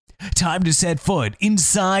time to set foot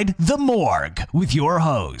inside the morgue with your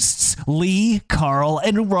hosts, Lee, Carl,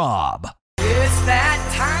 and Rob. It's that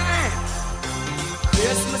time.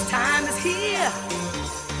 Christmas time is here.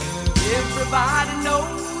 Everybody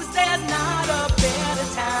knows there's not a better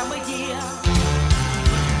time of year.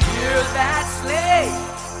 Hear that sleigh.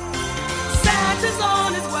 Santa's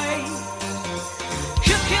on his way.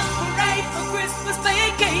 Hip hip parade for Christmas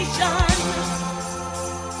vacation.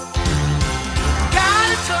 Got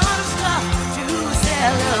a ton of stuff to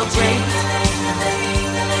celebrate.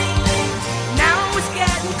 Now it's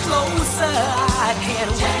getting closer. I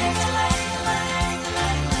can't wait.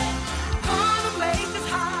 Gonna make this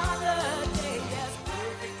holiday as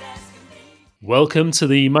perfect as can be. Welcome to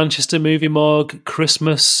the Manchester Movie Morgue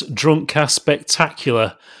Christmas Drunkcast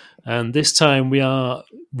Spectacular, and this time we are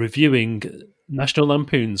reviewing National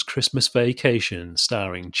Lampoon's Christmas Vacation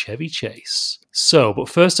starring Chevy Chase. But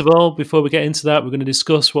first of all, before we get into that, we're going to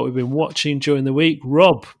discuss what we've been watching during the week.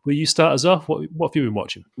 Rob, will you start us off? What have you been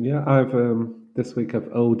watching? Yeah, I've this week I've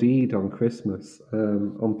OD'd on Christmas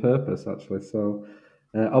on purpose, actually. So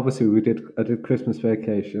obviously I did Christmas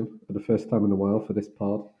Vacation for the first time in a while for this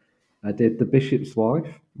pod. I did The Bishop's Wife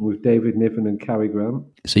with David Niven and Cary Grant.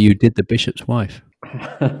 So you did The Bishop's Wife?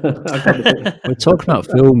 We're talking about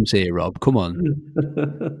films here, Rob. Come on.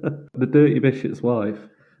 The Dirty Bishop's Wife.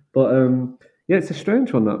 But yeah, it's a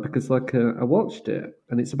strange one, that, because I watched it,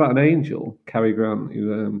 and it's about an angel, Cary Grant,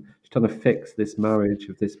 who is trying to fix this marriage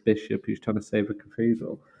of this bishop who's trying to save a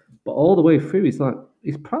cathedral. But all the way through,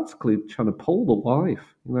 he's practically trying to pull the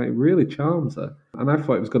wife. It really charms her. And I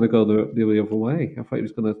thought it was going to go the other way. I thought he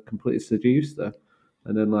was going to completely seduce her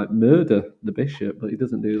and then murder the bishop, but he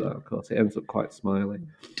doesn't do that, of course. It ends up quite smiley.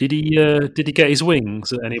 Did he get his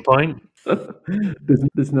wings at any point?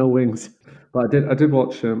 There's no wings. But I did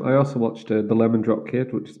watch. I also watched The Lemon Drop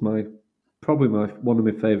Kid, which is probably one of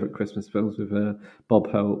my favourite Christmas films with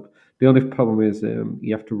Bob Hope. The only problem is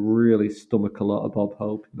you have to really stomach a lot of Bob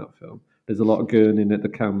Hope in that film. There's a lot of gurning at the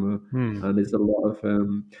camera, and there's a lot of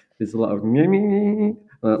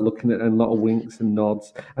looking at, and a lot of winks and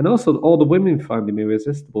nods, and also all the women find him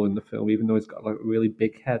irresistible in the film, even though he's got a really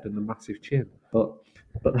big head and a massive chin. But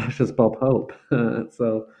that's just Bob Hope.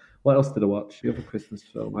 So what else did I watch? The other Christmas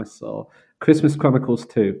film I saw, Christmas Chronicles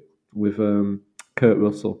 2 with Kurt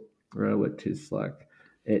Russell, which is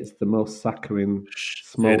it's the most saccharine,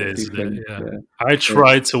 smoky thing. Yeah. I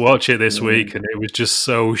tried to watch it this week, and it was just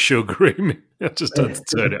so sugary. I just had to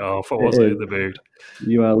turn it off. I wasn't in the mood.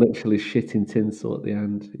 You are literally shitting tinsel at the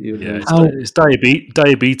end. It's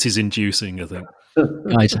diabetes inducing, I think.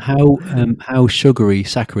 Guys, how sugary,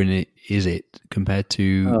 saccharine is it compared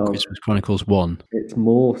to Christmas Chronicles 1? It's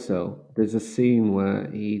more so. There's a scene where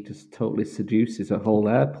he just totally seduces a whole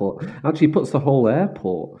airport. Actually, he puts the whole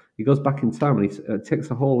airport. He goes back in time and he takes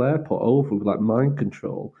the whole airport over with mind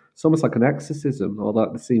control. It's almost like an exorcism, or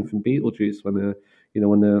like the scene from Beetlejuice when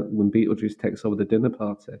Beetlejuice takes over the dinner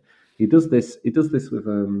party. He does this with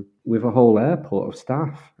a whole airport of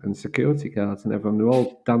staff and security guards and everyone. They're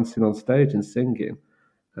all dancing on stage and singing.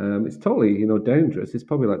 It's totally dangerous. It's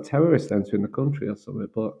probably like terrorists entering the country or something.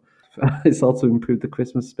 But it's also improved the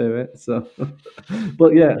Christmas spirit. So,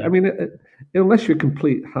 but yeah, I mean, unless you're a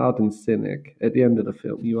complete hardened cynic, at the end of the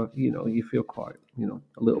film, you feel quite a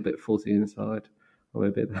little bit fuzzy inside. Or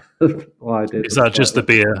maybe well, I did. Is that just the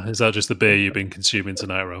beer? Is that just the beer you've been consuming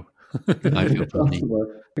tonight, Rob? I feel funny.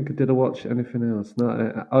 Did I watch anything else?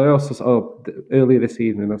 No, I also earlier this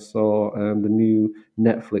evening I saw the new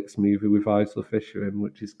Netflix movie with Isla Fisher in,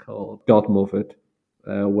 which is called Godmothered,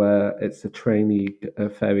 where it's a trainee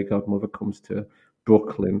fairy godmother comes to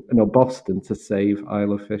Boston to save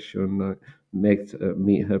Isla Fisher and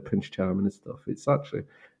meet her Prince Charming and stuff. It's okay.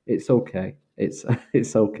 It's okay.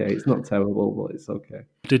 It's not terrible, but it's okay.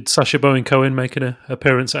 Did Sacha Baron Cohen make an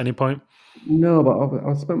appearance at any point? No, but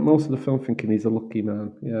I spent most of the film thinking he's a lucky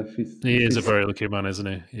man. Yeah, he is a very lucky man, isn't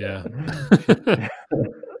he? Yeah.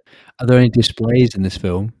 Are there any displays in this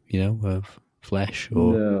film, of flesh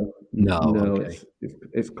or no? Okay.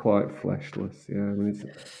 It's quite fleshless. Yeah, I mean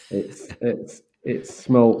it's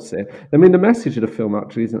schmaltzy. I mean, the message of the film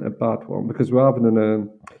actually isn't a bad one, because rather than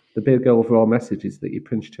the big overall message is that your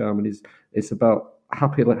Prince Charming it's about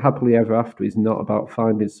happily ever after. Is not about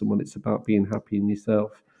finding someone. It's about being happy in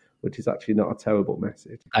yourself, which is actually not a terrible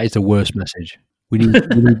message. That is the worst message. We need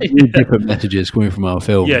different messages coming from our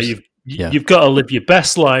films. Yeah, you've got to live your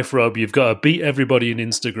best life, Rob. You've got to beat everybody on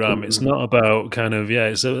Instagram. It's not about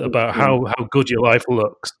it's about how good your life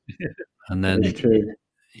looks. And then you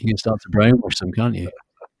can start to brainwash them, can't you?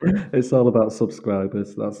 It's all about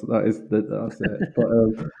subscribers. That's it.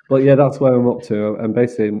 But yeah, that's where I'm up to. And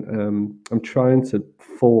basically, I'm trying to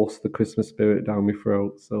force the Christmas spirit down my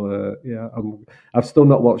throat. So yeah, I've still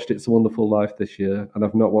not watched It's a Wonderful Life this year, and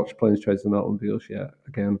I've not watched Planes, Trains, and Automobiles yet.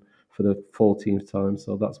 Again, for the 14th time.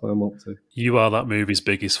 So that's where I'm up to. You are that movie's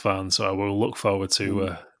biggest fan, so I will look forward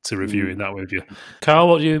to reviewing that with you. Carl,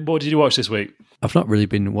 what did you watch this week? I've not really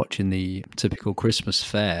been watching the typical Christmas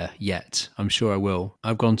fare yet. I'm sure I will.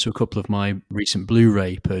 I've gone to a couple of my recent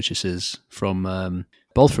Blu-ray purchases from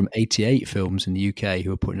both from 88 Films in the UK,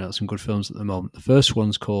 who are putting out some good films at the moment. The first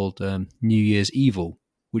one's called New Year's Evil,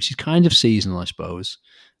 which is kind of seasonal, I suppose,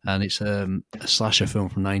 and it's a slasher film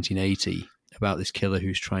from 1980 about this killer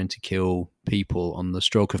who's trying to kill people on the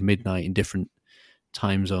stroke of midnight in different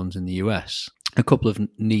time zones in the US. A couple of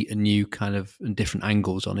neat and new kind of and different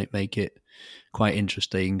angles on it make it quite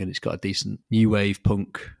interesting, and it's got a decent new wave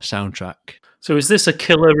punk soundtrack. So is this a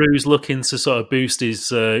killer who's looking to sort of boost his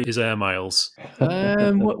air miles?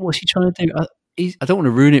 What's he trying to do? I don't want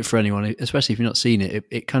to ruin it for anyone, especially if you've not seen it.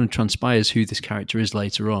 It kind of transpires who this character is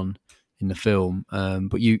later on in the film,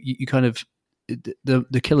 but you kind of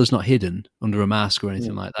the killer's not hidden under a mask or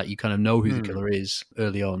anything like that. You kind of know who the killer is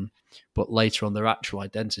early on, but later on their actual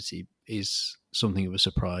identity is something of a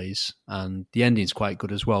surprise. And the ending's quite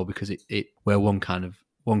good as well, because it where one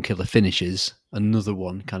killer finishes, another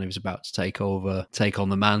one kind of is about to take on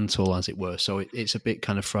the mantle, as it were. So it's a bit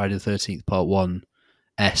kind of Friday the 13th Part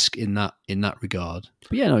 1-esque in that regard.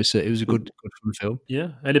 But yeah, no, it was a good fun film.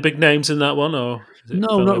 Yeah. Any big names in that one, or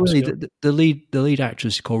no, not really. The lead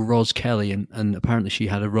actress is called Ros Kelly, and apparently she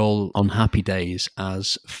had a role on Happy Days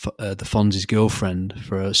as the Fonzie's girlfriend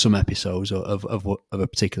for some episodes of a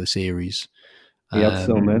particular series. He had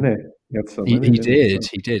so many. He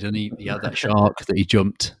did, and he had that shark that he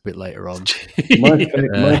jumped a bit later on.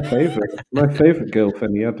 my favorite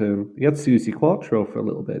girlfriend. He had Susie Quattro for a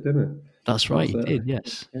little bit, didn't he? That's right, he did.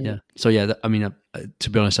 Yes, yeah. So yeah, to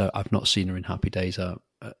be honest, I've not seen her in Happy Days. That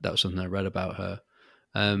was something I read about her.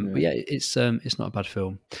 But yeah, it's not a bad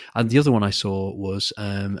film. And the other one I saw was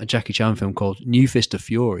a Jackie Chan film called New Fist of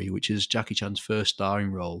Fury, which is Jackie Chan's first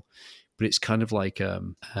starring role. But it's kind of like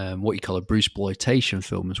what you call a Bruceploitation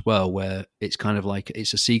film as well, where it's kind of like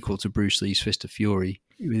it's a sequel to Bruce Lee's Fist of Fury.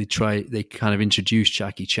 They kind of introduce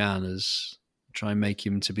Jackie Chan as try and make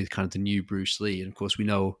him to be kind of the new Bruce Lee. And of course, we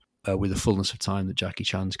know with the fullness of time that Jackie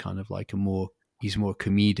Chan's kind of like he's more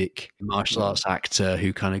comedic martial arts actor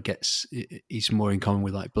who kind of he's more in common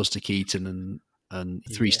with like Buster Keaton and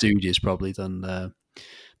Three Stooges probably than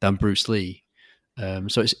Bruce Lee.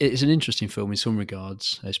 So it's an interesting film in some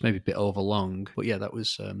regards. It's maybe a bit overlong, but yeah, that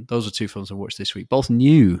was those are two films I watched this week. Both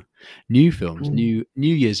new films, New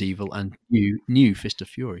Year's Evil and new Fist of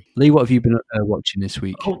Fury. Lee, what have you been watching this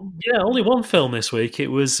week? Oh, yeah, only one film this week. It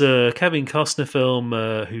was a Kevin Costner film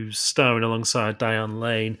who's starring alongside Diane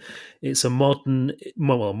Lane. It's a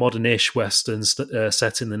modern-ish Western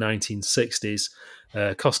set in the 1960s.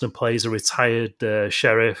 Costner plays a retired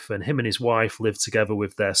sheriff, and him and his wife live together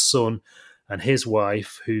with their son and his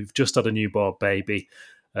wife, who've just had a newborn baby.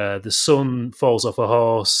 The son falls off a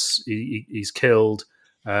horse, he's killed,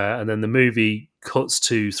 and then the movie cuts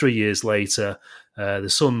to 3 years later. The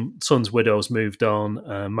son's widow's moved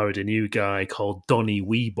on, married a new guy called Donny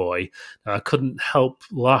Weeboy. I couldn't help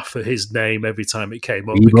laugh at his name every time it came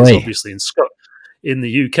up, because obviously in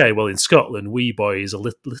the UK, well, in Scotland, Weeboy is a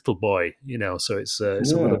little boy, so it's a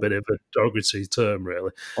little bit of a derogatory term,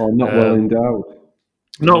 really. Or not well endowed.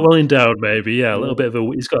 Not well endowed, maybe. Yeah, a little bit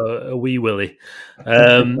of he's got a wee willy.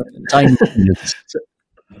 So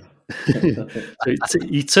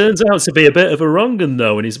he turns out to be a bit of a wrong 'un,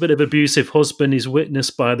 though, and he's a bit of an abusive husband. He's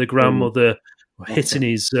witnessed by the grandmother hitting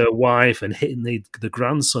his wife and hitting the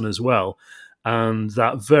grandson as well. And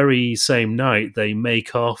that very same night, they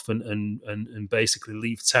make off and basically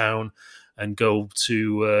leave town and go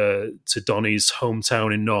to Donnie's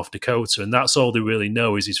hometown in North Dakota, and that's all they really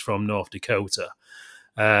know is he's from North Dakota.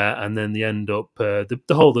 And then they end up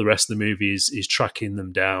the rest of the movie is tracking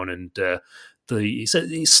them down, and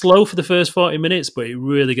it's slow for the first 40 minutes, but it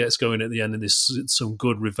really gets going at the end, and there's some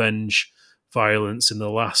good revenge violence in the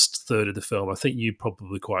last third of the film. I think you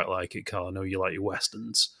probably quite like it, Carl. I know you like your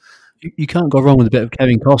westerns. You can't go wrong with a bit of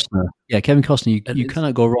Kevin Costner. Yeah, Kevin Costner, you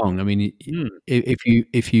cannot go wrong. I mean,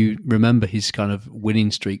 if you remember his kind of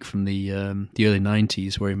winning streak from the early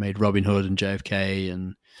 90s, where he made Robin Hood and JFK,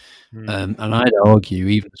 and I'd argue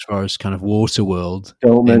even as far as kind of Waterworld.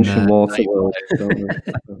 Don't mention Waterworld.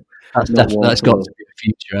 That's got to be a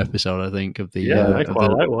future episode, I think, of the. Yeah, I quite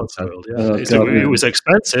like Waterworld. Yeah, it was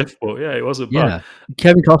expensive, but yeah, it wasn't bad. Yeah,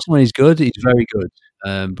 Kevin Costner, when he's good, he's very good.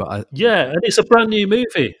 But Yeah, and it's a brand new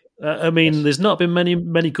movie. I mean, there's not been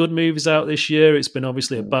many good movies out this year. It's been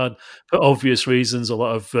obviously a bad, for obvious reasons. A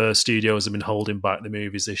lot of studios have been holding back the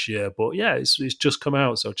movies this year. But yeah, it's just come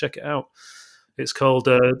out, so check it out. It's called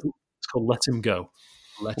Let Him Go.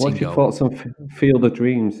 What's your thoughts on Field of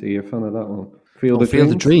Dreams? Are you a fan of that one? Field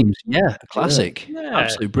of Dreams, yeah, a classic, yeah,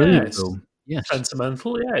 absolutely brilliant film. Yes,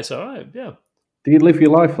 sentimental. Yeah, it's all right. Yeah. Do you live your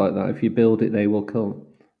life like that? If you build it, they will come.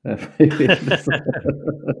 It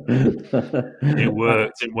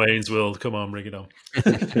worked in Wayne's World. Come on, bring it on.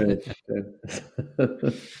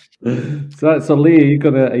 So Lee,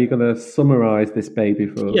 are you gonna summarize this baby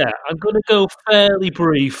for us? Yeah, I'm going to go fairly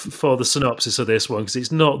brief for the synopsis of this one because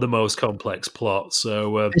it's not the most complex plot.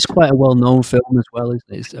 So it's quite a well-known film as well,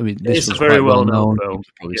 isn't it? This was a very well-known film.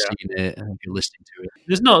 You've probably seen it and you're listening to it.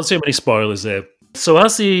 There's not too many spoilers there. So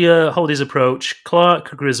as the holidays approach, Clark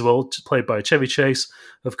Griswold, played by Chevy Chase,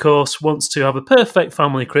 of course, wants to have a perfect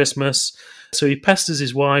family Christmas. So he pesters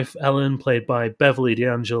his wife, Ellen, played by Beverly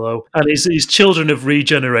D'Angelo. And his children have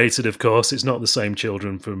regenerated, of course. It's not the same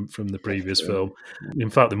children from the previous film. In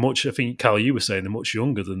fact, I think, Cal, you were saying they're much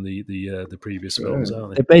younger than the previous films, aren't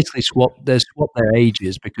they? They basically swapped their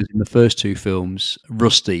ages because in the first two films,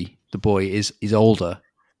 Rusty, the boy, is older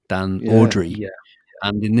than Audrey. Yeah.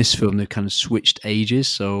 And in this film, they've kind of switched ages.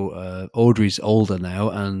 So Audrey's older now,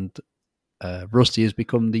 and Rusty has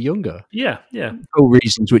become the younger. Yeah. For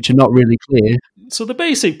reasons which are not really clear. So the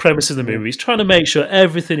basic premise of the movie is trying to make sure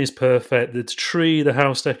everything is perfect. The tree, the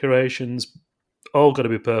house decorations, all got to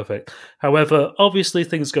be perfect. However, obviously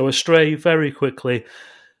things go astray very quickly.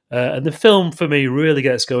 And the film, for me, really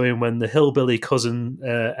gets going when the hillbilly cousin,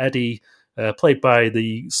 Eddie, played by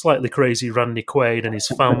the slightly crazy Randy Quaid, and his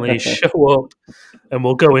family show up, and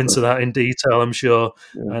we'll go into that in detail, I'm sure.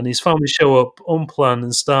 Yeah. And his family show up unplanned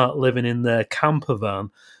and start living in their camper van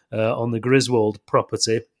on the Griswold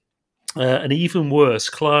property. And even worse,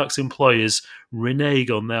 Clark's employers renege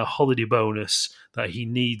on their holiday bonus that he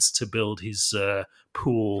needs to build his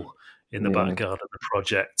pool in the back garden of the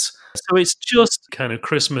project. So it's just kind of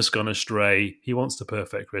Christmas gone astray. He wants the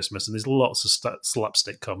perfect Christmas, and there's lots of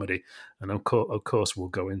slapstick comedy. And of course, we'll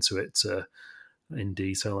go into it in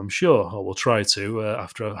detail, I'm sure, or we'll try to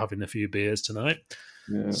after having a few beers tonight.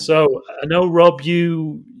 Yeah. So I know, Rob,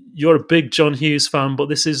 you're a big John Hughes fan, but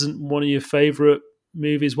this isn't one of your favourite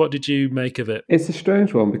movies. What did you make of it? It's a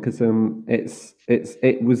strange one because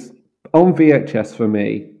it was on VHS for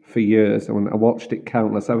me for years, and I watched it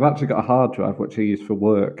countless. I've actually got a hard drive which I use for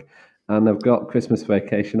work, and I've got Christmas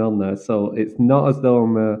Vacation on there. So it's not as though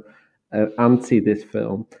I'm anti this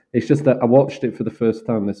film. It's just that I watched it for the first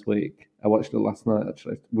time this week. I watched it last night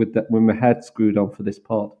actually, with my head screwed on for this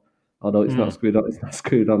pod. Although it's not screwed on, it's not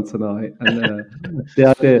screwed on tonight. And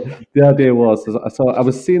the idea was, I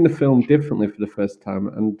was seeing the film differently for the first time,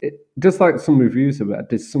 and just like some reviews of it,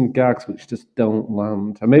 there's some gags which just don't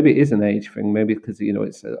land. And maybe it is an age thing. Maybe because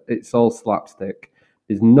it's all slapstick.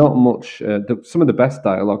 There's not much. Some of the best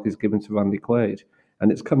dialogue is given to Randy Quaid,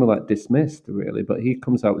 and it's kind of like dismissed really. But he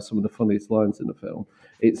comes out with some of the funniest lines in the film.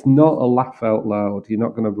 It's not a laugh out loud. You're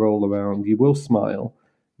not going to roll around. You will smile.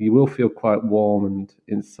 You will feel quite warm and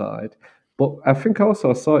inside, but I think also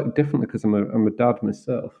I saw it differently because I'm a dad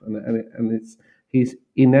myself, and he's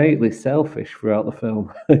innately selfish throughout the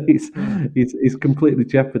film. he's completely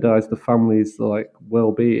jeopardised the family's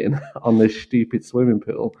well-being on this stupid swimming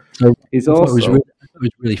pool. So he's also it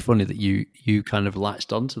was really funny that you kind of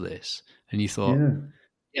latched onto this and you thought,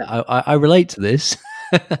 I relate to this.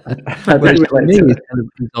 I do relate to it. Kind of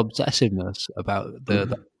his obsessiveness about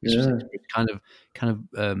the kind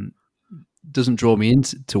of doesn't draw me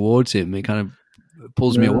towards him. It kind of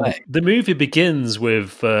pulls me away. The movie begins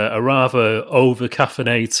with a rather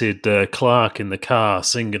over-caffeinated Clark in the car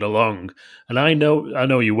singing along, and I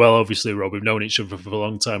know you well, obviously, Rob. We've known each other for a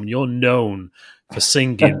long time, and you're known for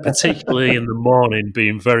singing, particularly in the morning,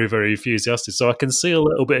 being very, very enthusiastic. So I can see a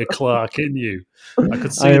little bit of Clark in you. I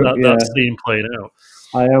could see that scene playing out.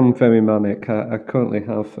 I am very manic. I currently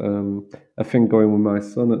have a thing going with my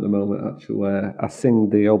son at the moment, actually, where I sing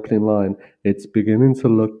the opening line, "It's beginning to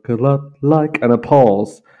look a lot like," and I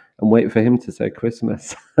pause and wait for him to say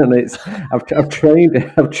Christmas. And I've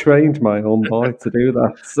trained my own boy to do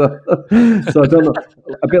that. So I don't know.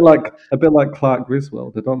 A bit like Clark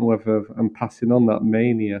Griswold. I don't know whether I'm passing on that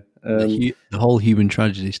mania. The whole human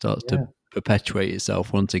tragedy starts to perpetuate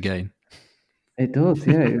itself once again. It does,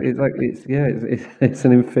 yeah. It's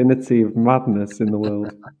an infinity of madness in the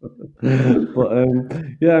world.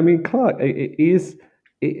 But I mean, Clark,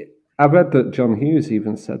 I read that John Hughes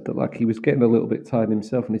even said that he was getting a little bit tired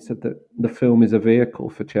himself, and he said that the film is a vehicle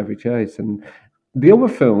for Chevy Chase, and The other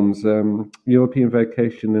films, European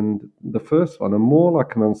Vacation and the first one, are more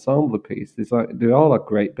like an ensemble piece. They all have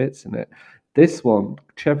great bits in it. This one,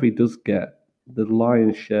 Chevy does get the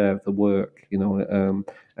lion's share of the work, and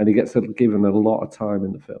he gets given a lot of time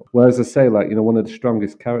in the film. Whereas I say, one of the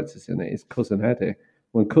strongest characters in it is Cousin Eddie.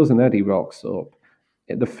 When Cousin Eddie rocks up,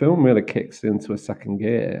 the film really kicks into a second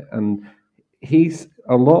gear, and he's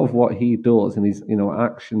a lot of what he does and his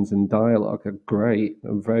actions and dialogue are great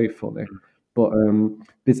and very funny. But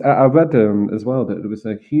I read as well that there was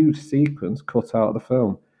a huge sequence cut out of the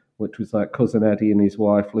film, which was like Cousin Eddie and his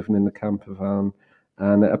wife living in the camper van,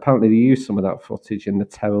 and apparently they used some of that footage in the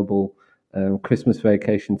terrible Christmas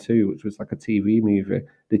Vacation 2, which was like a TV movie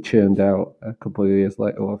they churned out a couple of years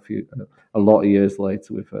later, or a lot of years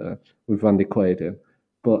later with Randy Quaid in.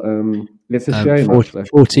 But it's a shame, actually.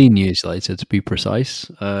 14 years later, to be precise.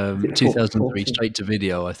 2003, straight to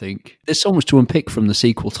video, I think. There's so much to unpick from the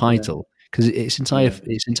sequel title, because its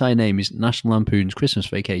entire name is National Lampoon's Christmas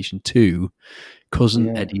Vacation 2,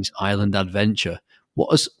 Cousin Eddie's Island Adventure.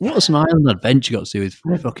 What has an island adventure got to do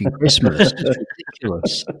with fucking Christmas? It's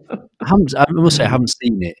ridiculous. I must say I haven't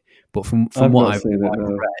seen it, but from what I've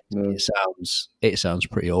read, it sounds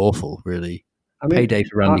pretty awful, really. Payday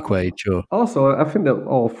for Randy Quaid, sure. Also, I think that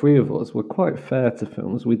all three of us were quite fair to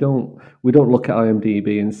films. We don't look at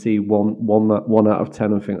IMDb and see one out of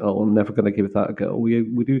 10 and think, oh, I'm never going to give that a go.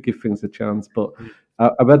 We do give things a chance, but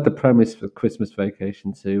I read the premise for Christmas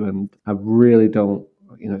Vacation 2, and I really don't.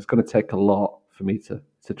 It's going to take a lot for me to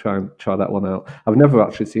try that one out. I've never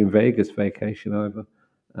actually seen Vegas Vacation either.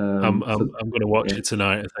 I'm going to watch it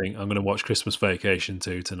tonight. I think I'm going to watch Christmas Vacation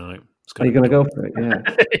 2 tonight. Are you going to go for it? Yeah.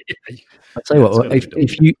 I'll tell you what.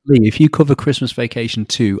 If you cover Christmas Vacation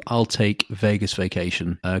 2, I'll take Vegas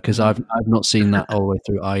Vacation because I've not seen that all the way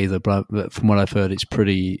through either. But from what I've heard, it's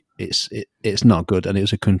not good, and it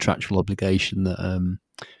was a contractual obligation that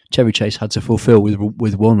Chevy Chase had to fulfill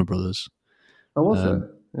with Warner Brothers. Oh, was it?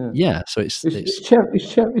 Yeah. So it's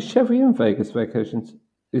Chevy in Vegas Vacation.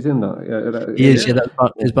 He's in that. He is. Yeah,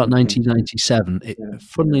 it's about 1997.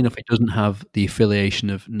 Funnily enough, it doesn't have the affiliation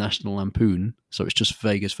of National Lampoon, so it's just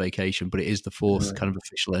Vegas Vacation. But it is the fourth kind of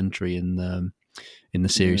official entry in the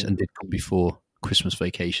series, and did come before Christmas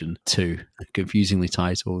Vacation 2, confusingly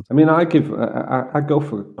titled. I mean, I go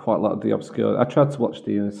for quite a lot of the obscure. I tried to watch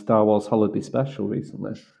the Star Wars Holiday Special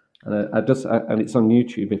recently. And and it's on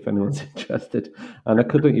YouTube if anyone's interested. And I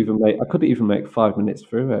couldn't even make 5 minutes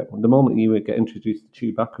through it. The moment you would get introduced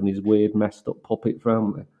to Chewbacca and his weird, messed up puppet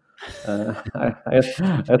family, I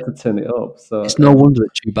had to turn it up. So it's no wonder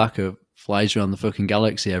that Chewbacca flies around the fucking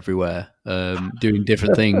galaxy everywhere, doing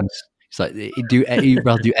different things. It's like he'd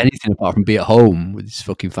rather do anything apart from be at home with his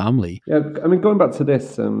fucking family. Yeah, I mean, going back to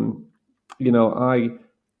this,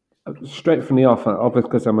 straight from the off, obviously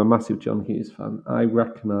because I'm a massive John Hughes fan, I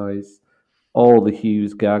recognise all the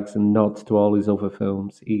Hughes gags and nods to all his other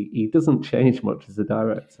films. He doesn't change much as a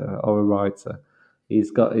director or a writer.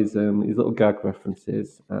 He's got his little gag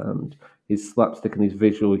references and his slapstick and his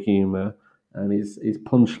visual humour and his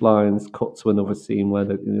punchlines cut to another scene where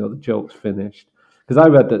the joke's finished. Because I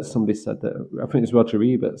read that somebody said that, I think it's Roger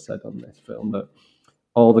Ebert said on this film, that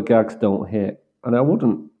all the gags don't hit, and I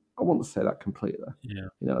wouldn't say that completely.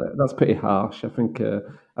 Yeah, that's pretty harsh. I think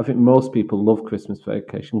most people love Christmas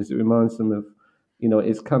Vacation because it reminds them of,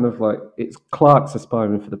 it's kind of like it's Clark's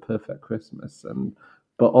aspiring for the perfect Christmas,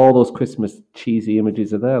 but all those Christmas cheesy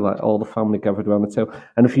images are there, like all the family gathered around the table.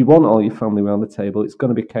 And if you want all your family around the table, it's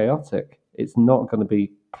going to be chaotic. It's not going to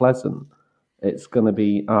be pleasant. It's going to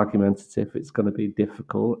be argumentative. It's going to be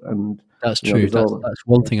difficult, and that's true. That's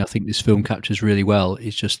one thing I think this film captures really well.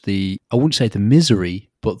 Is just I wouldn't say the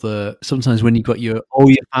misery, but sometimes when you've got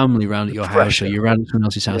all your family around at your house, or you're around someone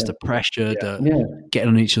else's house, the pressure, getting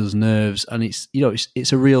on each other's nerves, and it's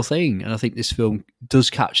a real thing. And I think this film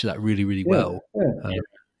does capture that really, really well.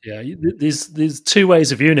 There's two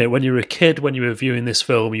ways of viewing it. When you were a kid, when you were viewing this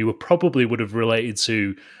film, you would have related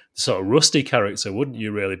to sort of Rusty character, wouldn't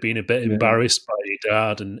you, really? Being a bit embarrassed by your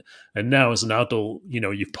dad, and now as an adult,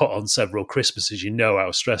 you've put on several Christmases,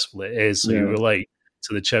 how stressful it is, so you relate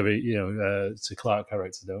to the Chevy, to Clark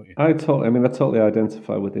character, don't you? I totally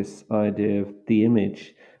identify with this idea of the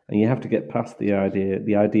image, and you have to get past the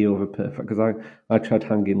idea of a perfect, because I tried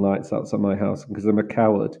hanging lights outside my house, because I'm a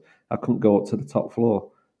coward, I couldn't go up to the top floor.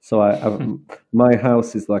 So my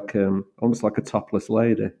house is like almost like a topless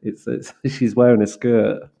lady. It's she's wearing a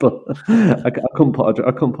skirt, but I couldn't put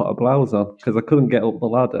a blouse on because I couldn't get up the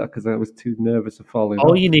ladder because I was too nervous of falling.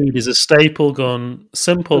 All you need is a staple gun,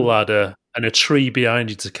 simple ladder, and a tree behind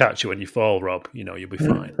you to catch you when you fall, Rob. You'll be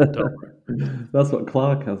fine. Don't worry. That's what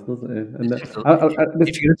Clark has, doesn't he? And If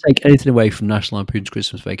you're going to take anything away from National Lampoon's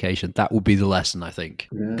Christmas Vacation, that would be the lesson, I think.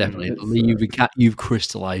 Yeah, Definitely. Lee, you've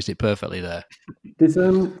crystallised it perfectly there. There's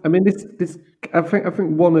this. I think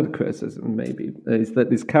one of the criticisms maybe is that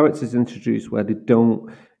there's characters introduced where they don't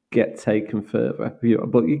get taken further.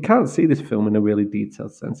 But you can't see this film in a really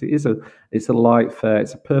detailed sense. It's a light fare.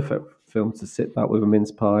 It's a perfect film to sit back with a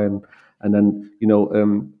mince pie and then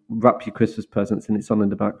wrap your Christmas presents and it's on in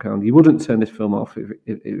the background. You wouldn't turn this film off if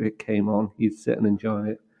it came on. You'd sit and enjoy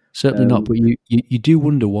it. Certainly not, but you do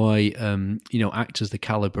wonder why actors the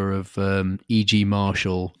caliber of E.G.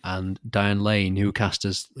 Marshall and Diane Lane, who cast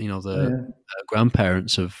as the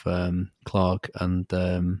grandparents of Clark and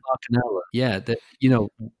Clark and Ella. Yeah,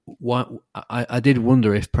 I did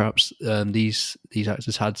wonder if perhaps these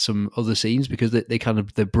actors had some other scenes because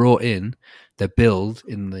they're brought in, they're billed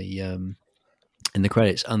in the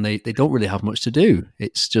credits, and they don't really have much to do.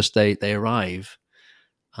 It's just they arrive.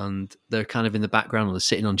 And they're kind of in the background, or they're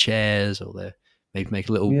sitting on chairs, or they maybe make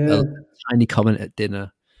a little tiny comment at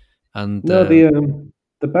dinner. And the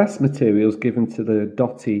best material is given to the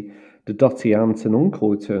Dottie aunt and uncle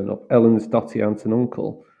who turn up. Ellen's Dottie aunt and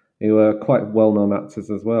uncle, who are quite well-known actors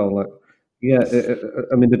as well.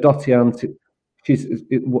 The Dottie aunt,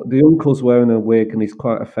 the uncle's wearing a wig and he's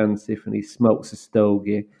quite offensive, and he smokes a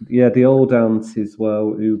stogie. Yeah, the old aunt as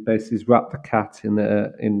well, who basically wrapped the cat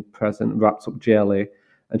in present, wrapped up jelly.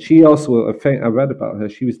 And she also, I read about her,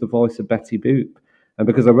 she was the voice of Betty Boop. And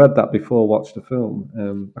because I read that before I watched the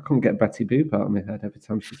film, I couldn't get Betty Boop out of my head every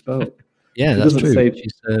time she spoke. Yeah, that's true.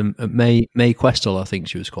 She's Mae Questel, I think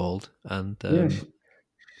she was called. And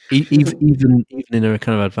even in her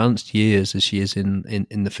kind of advanced years as she is in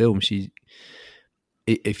the film,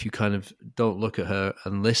 if you kind of don't look at her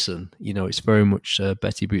and listen, it's very much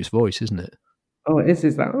Betty Boop's voice, isn't it? Oh, it is.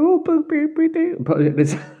 Is that, oh, boop, boop, boop, boop. But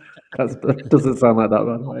that doesn't sound like that,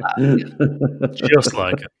 by the way. Just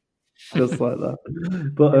like it. Just like that.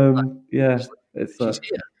 But it's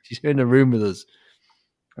she's here in the room with us.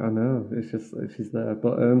 I know, it's just she's there.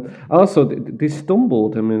 But also they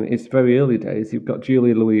stumbled. I mean, it's very early days. You've got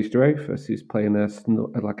Julia Louis-Dreyfus who's playing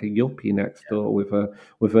like a yuppie next door with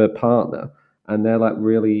her partner, and they're like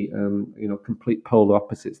really complete polar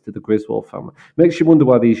opposites to the Griswold family. Makes you wonder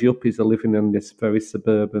why these yuppies are living in this very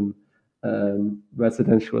suburban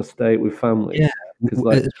residential estate with families. Yeah,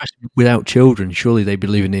 especially without children. Surely they'd be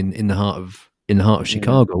living in the heart of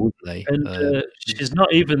Chicago, wouldn't they? And she's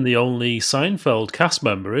not even the only Seinfeld cast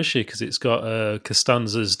member, is she? Because it's got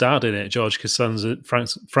Costanza's dad in it, George Costanza,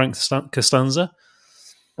 Frank Costanza.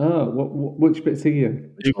 Oh, which bit's he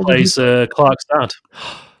in? Who plays Clark's dad?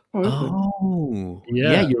 Oh,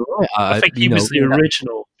 yeah, you're right. I think he was the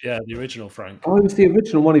original. Yeah, the original Frank. Oh, he was the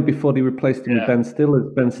original one before they replaced him with Ben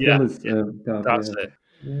Stiller's dad. That's it.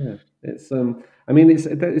 Yeah, it's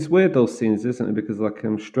it's weird, those scenes, isn't it? Because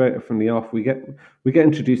straight from the off, we get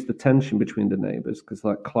introduced the tension between the neighbours because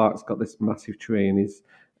Clark's got this massive tree and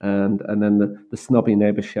then the snobby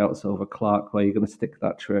neighbour shouts over Clark, "Where are you going to stick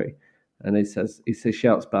that tree?" And he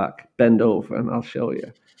shouts back, "Bend over and I'll show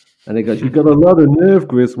you." And he goes, "You've got a lot of nerve,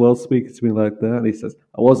 Griswold, speaking to me like that." And he says,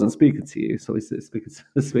 "I wasn't speaking to you." So he says,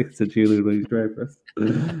 speaking to Julia Louis-Dreyfus.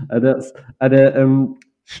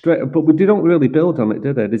 But we didn't really build on it,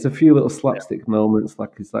 did it? There's a few little slapstick moments,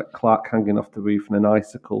 like is that Clark hanging off the roof and an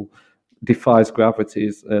icicle defies gravity.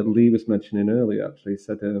 As Lee was mentioning earlier, actually, he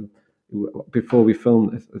said before we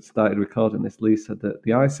started recording this, Lee said that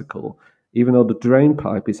the icicle, even though the drain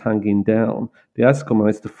pipe is hanging down, the icicle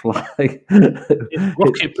managed to fly. It's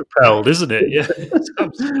rocket propelled, isn't it? Yeah, it's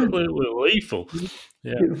absolutely lethal.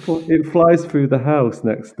 Yeah, it flies through the house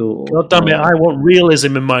next door. God damn it! I want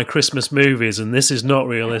realism in my Christmas movies, and this is not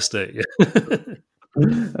realistic.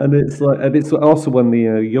 And it's also when the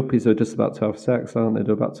yuppies are just about to have sex, aren't they?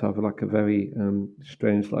 They're about to have a very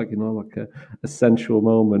strange, a sensual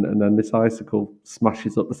moment, and then this icicle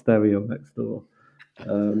smashes up the stereo next door.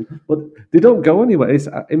 But they don't go anywhere.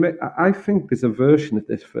 I think there's a version of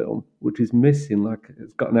this film which is missing.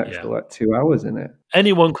 It's got an extra 2 hours in it.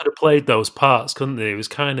 Anyone could have played those parts, couldn't they? It was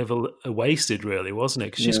kind of a wasted, really, wasn't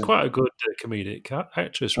it? Because she's quite a good comedic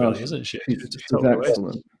actress, really, isn't she? She's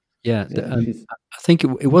excellent. Yeah, I think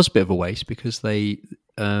it was a bit of a waste because they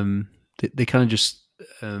kind of just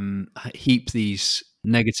heap these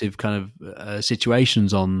negative kind of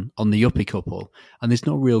situations on the yuppie couple, and there's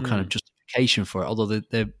no real kind of justification for it. Although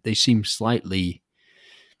they seem slightly,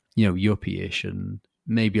 yuppie-ish and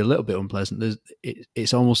maybe a little bit unpleasant.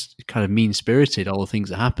 It's almost kind of mean-spirited, all the things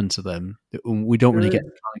that happen to them. We don't really get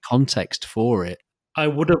the kind of context for it. I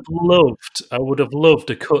would have loved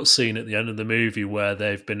a cutscene at the end of the movie where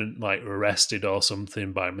they've been like arrested or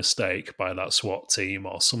something by mistake by that SWAT team,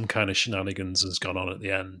 or some kind of shenanigans has gone on at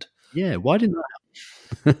the end. Yeah, why didn't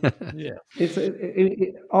that happen? Yeah,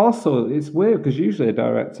 Also, it's weird because usually a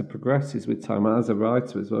director progresses with time, and as a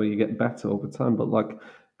writer as well, you get better over time. But like,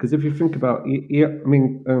 because if you think about,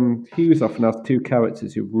 Hughes often has two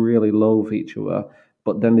characters who really loathe each other,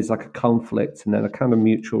 but then there's like a conflict and then a kind of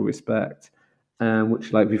mutual respect.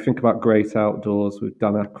 Which, like, if you think about Great Outdoors with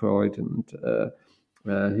Dan Aykroyd and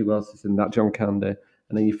who else is in that? John Candy.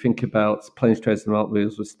 And then you think about Planes, Trains and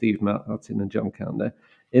Automobiles with Steve Martin and John Candy.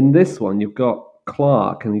 In this one, you've got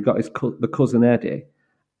Clark and you've got the cousin Eddie.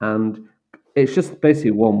 And it's just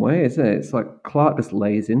basically one way, isn't it? It's like Clark just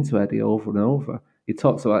lays into Eddie over and over. He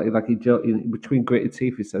talks about it like between gritted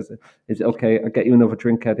teeth. He says, "Is it okay? I get you another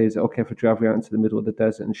drink, Eddie. Is it okay if I drive you out into the middle of the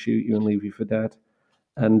desert and shoot you and leave you for dead?"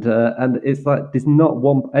 And it's like there's not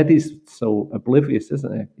one. Eddie's so oblivious,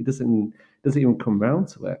 isn't he? He doesn't even come round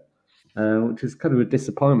to it, which is kind of a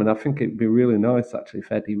disappointment. I think it'd be really nice actually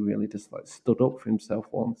if Eddie really just like stood up for himself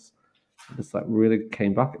once, and just like really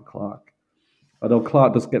came back at Clark. Although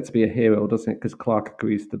Clark does get to be a hero, doesn't it? Because Clark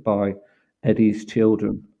agrees to buy Eddie's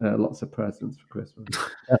children lots of presents for Christmas.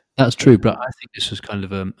 That's true, but I think this was kind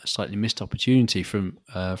of a slightly missed opportunity from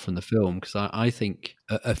the film, because I think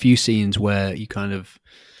a few scenes where you kind of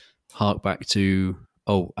hark back to,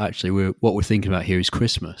 oh, actually, what we're thinking about here is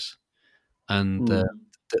Christmas, and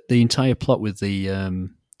the entire plot with the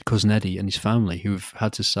cousin Eddie and his family, who've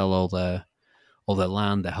had to sell all their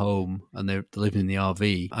land, their home, and they're living in the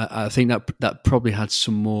RV. I think that probably had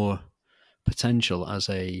some more potential as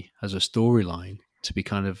a storyline to be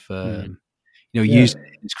kind of used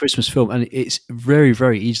in this Christmas film, and it's very,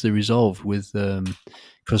 very easily resolved with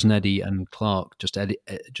cousin Eddie and Clark just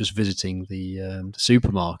visiting the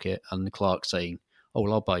supermarket, and Clark saying, "Oh,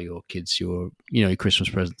 well, I'll buy your kids your Christmas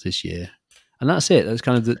present this year," and that's it. That's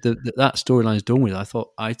kind of that storyline's done with. I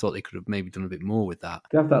thought they could have maybe done a bit more with that.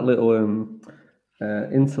 They have that little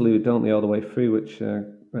interlude, don't they, all the way through, which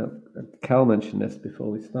Cal mentioned this before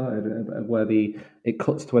we started, where it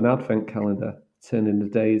cuts to an advent calendar, turning the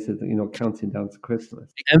days of counting down to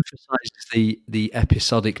Christmas. It emphasises the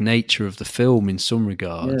episodic nature of the film in some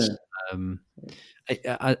regards.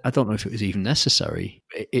 Yeah. I don't know if it was even necessary.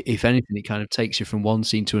 If anything, it kind of takes you from one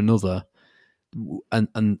scene to another,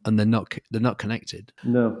 and they're not connected.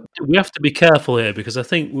 No, we have to be careful here, because I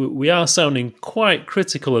think we are sounding quite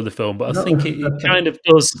critical of the film, but I think it kind of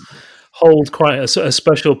does hold quite a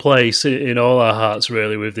special place in all our hearts,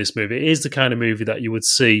 really, with this movie. It is the kind of movie that you would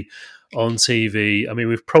see on TV. I mean,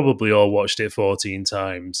 we've probably all watched it 14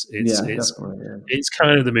 times. It's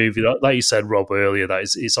kind of the movie that, like you said, Rob, earlier, that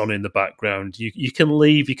it's on in the background. You can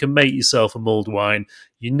leave, you can make yourself a mulled wine.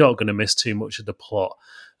 You're not going to miss too much of the plot.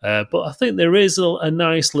 But I think there is a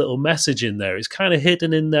nice little message in there. It's kind of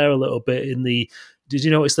hidden in there a little bit in the. Did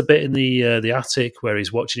you notice the bit in the attic where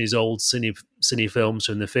he's watching his old cine films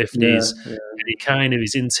from the 50s? Yeah. And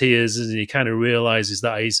he's in tears, and he kind of realizes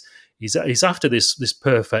that he's after this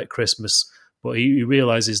perfect Christmas, but he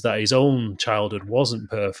realizes that his own childhood wasn't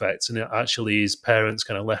perfect, and actually his parents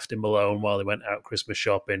kind of left him alone while they went out Christmas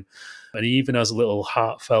shopping. And he even has a little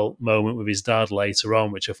heartfelt moment with his dad later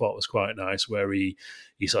on, which I thought was quite nice, where he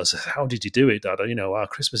sort of says, "How did you do it, Dad? Our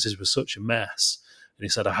Christmases were such a mess." And he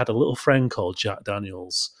said, "I had a little friend called Jack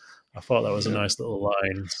Daniels." I thought that was a nice little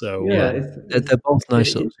line. So they're both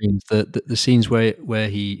nice little scenes. The scenes where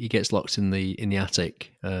he gets locked in the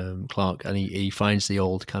attic, Clark, and he finds the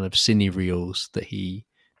old kind of cine reels that he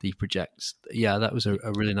projects. Yeah, that was a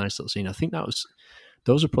really nice little scene. I think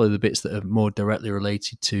those are probably the bits that are more directly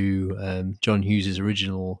related to John Hughes's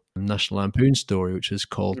original National Lampoon story, which was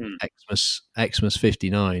called Xmas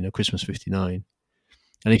 59 or Christmas 59.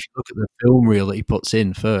 And if you look at the film reel that he puts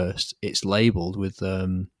in first, it's labelled with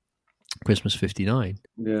Christmas 59.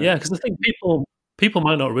 Yeah, because I think people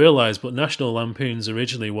might not realise, but National Lampoons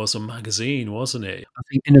originally was a magazine, wasn't it? I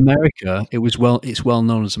think in America it's well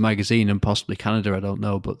known as a magazine, and possibly Canada, I don't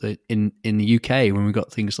know. But in the UK, when we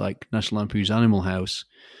got things like National Lampoon's Animal House,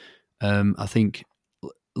 I think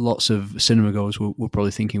lots of cinema goers were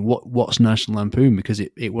probably thinking, what's National Lampoon? Because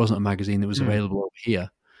it wasn't a magazine that was available over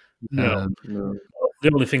here. No. The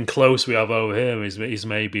only thing close we have over here is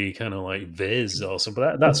maybe kind of like Viz or something.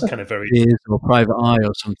 That's kind of very Viz or Private Eye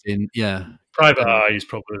or something. Yeah, Private Eye is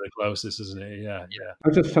probably the closest, isn't it? Yeah.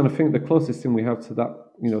 I'm just trying to think. The closest thing we have to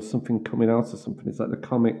that, something coming out of something is like the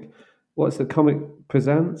comic. What's the comic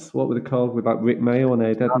presents? What were they called with like Rick Mayo and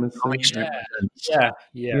Ed Edmondson? Comic strip presents.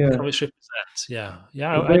 Yeah. Comic strip presents. Yeah.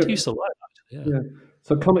 I used to like that. Yeah.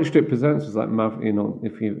 So Comic Strip Presents was like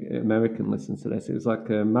if you American listens to this, it was like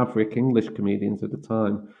maverick English comedians at the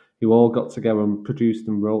time who all got together and produced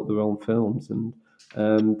and wrote their own films, and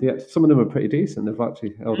some of them are pretty decent. They've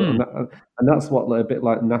actually held it, and that's what a bit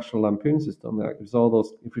like National Lampoons has done. Like, there's all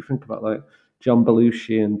those. If you think about like John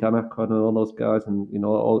Belushi and Dan Aykroyd and all those guys, and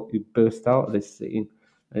all who burst out of this scene,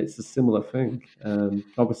 it's a similar thing.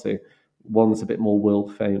 Obviously, one's a bit more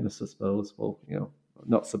world famous, I suppose. Well,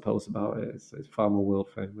 not supposed about it. It's far more world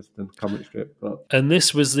famous than Comic Strip. And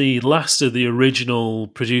this was the last of the original,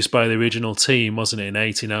 produced by the original team, wasn't it, in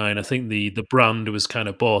 '89? I think the brand was kind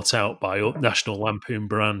of bought out by National Lampoon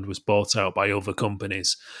brand was bought out by other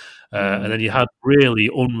companies. And then you had really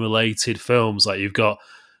unrelated films, like you've got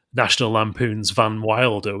National Lampoon's Van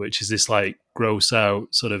Wilder, which is this like gross out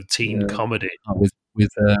sort of teen comedy with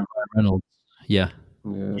Ryan Reynolds. Yeah.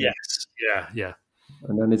 Yes. Yeah.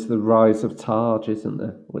 And then it's the Rise of Taj, isn't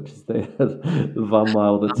there? Which is the Van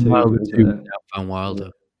Wilder 2. Van Wilder.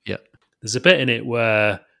 Yeah. There's a bit in it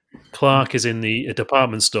where Clark is in a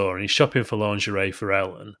department store and he's shopping for lingerie for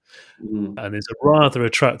Ellen. And there's a rather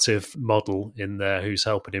attractive model in there who's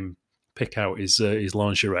helping him pick out his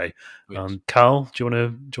lingerie. Carl, do you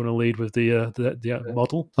want to lead with the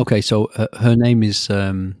model? Okay, so her name is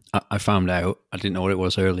I found out, I didn't know what it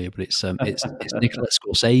was earlier, but it's Nicolette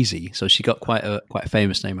Scorsese. So she got quite a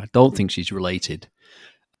famous name. I don't think she's related.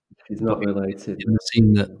 She's not related. In the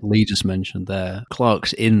scene that Lee just mentioned there,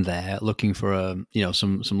 Clark's in there looking for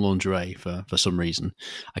some lingerie for some reason.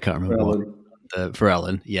 I can't remember what. For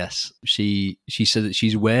Ellen, yes. She said that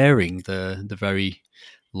she's wearing the very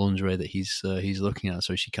lingerie that he's looking at,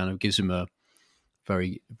 so she kind of gives him a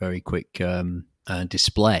very, very quick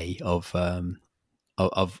display of what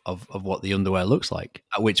the underwear looks like.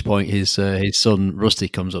 At which point his son Rusty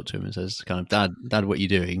comes up to him and says, "Kind of, Dad, what are you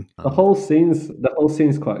doing?" The whole scene's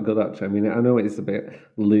quite good, actually. I mean, I know it's a bit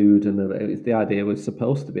lewd, and the idea was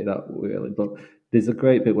supposed to be that really, but there's a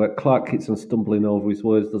great bit where Clark keeps on stumbling over his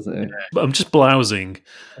words, doesn't he? But I'm just blousing.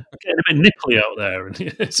 I'm getting a bit nipply out there. And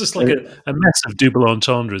it's just like a mess of double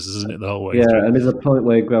entendres, isn't it, the whole way through? And there's a point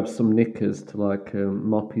where he grabs some knickers to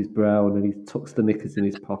mop his brow, and then he tucks the knickers in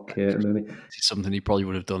his pocket. And then it's something he probably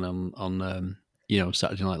would have done on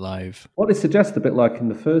Saturday Night Live. What they suggest, a bit like in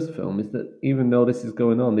the first film, is that even though this is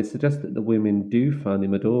going on, they suggest that the women do find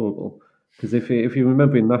him adorable. Because if you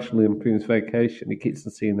remember in National Lampoon's Vacation, he keeps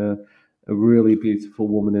on seeing a really beautiful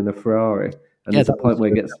woman in a Ferrari, and there's a point where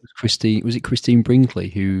he gets Christine. Was it Christine Brinkley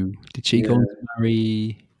who did she go on to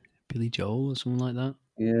marry Billy Joel or something like that?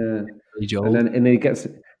 Yeah, Billy Joel. And then he gets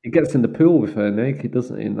in the pool with her naked,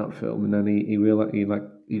 doesn't he? In that film, and then he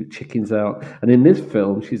chickens out. And in this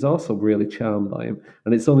film, she's also really charmed by him,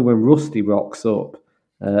 and it's only when Rusty rocks up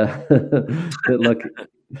that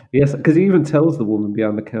yes, because he even tells the woman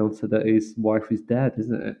behind the counter that his wife is dead,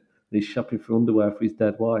 isn't it? He's shopping for underwear for his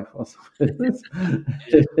dead wife or something.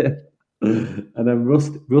 And then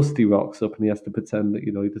Rusty rocks up and he has to pretend that,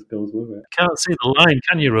 he just goes with it. Can't see the line,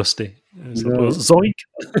 can you, Rusty? No. Zoink!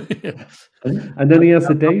 And then he has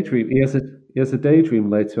a daydream. He has a daydream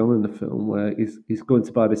later on in the film where he's going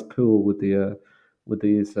to buy this pool with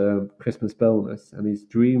his Christmas bonus, and he's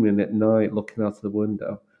dreaming at night looking out of the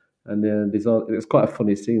window. And then it's quite a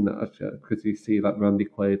funny scene that actually, because you see like Randy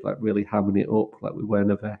Quaid really hamming it up, like with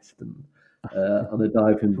wearing a vest and on a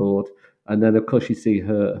diving board. And then of course you see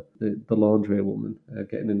her, the laundry woman,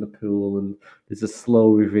 getting in the pool, and there's a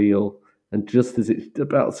slow reveal. And just as it's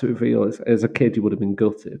about to reveal, as a kid you would have been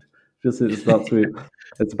gutted. Just as it's about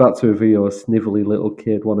to reveal, a snivelly little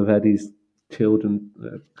kid, one of Eddie's children,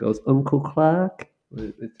 goes, "Uncle Clark."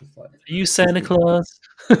 It's just like, are you Santa Claus?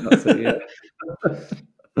 That's it, yeah.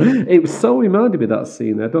 It was so reminded me of that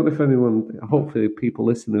scene. I don't know if anyone, hopefully people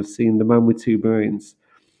listening, have seen The Man with Two Brains.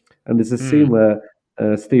 And there's a scene where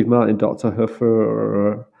Steve Martin, Dr.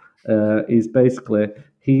 Huffer, is basically,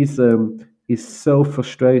 he's so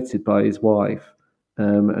frustrated by his wife.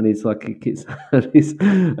 And he's like,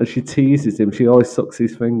 and she teases him. She always sucks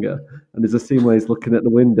his finger. And there's a scene where he's looking at the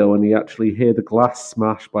window and he actually hear the glass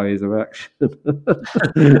smash by his erection.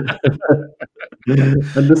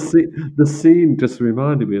 And the scene just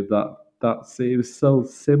reminded me of that scene. It was so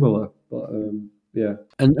similar, but yeah.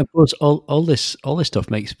 And of course, all this stuff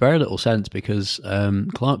makes very little sense because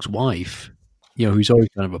Clark's wife, who's always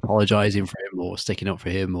kind of apologising for him or sticking up for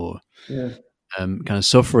him or kind of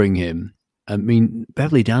suffering him. I mean,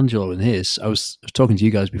 Beverly D'Angelo in this, I was talking to you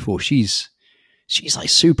guys before. She's like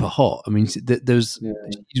super hot. I mean,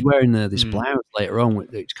 she's wearing this blouse later on,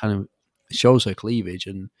 which kind of shows her cleavage.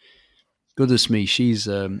 And goodness me, she's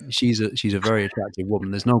a very attractive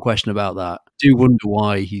woman. There's no question about that. I do wonder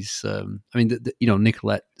why he's.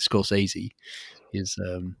 Nicolette Scorsese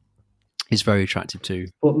is very attractive too.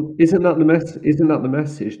 But isn't that the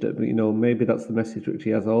message that maybe that's the message which he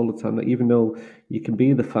has all the time, that even though you can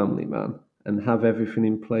be the family man and have everything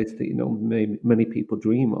in place that many people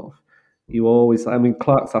dream of, you always. I mean,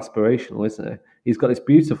 Clark's aspirational, isn't he? He's got this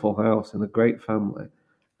beautiful house and a great family,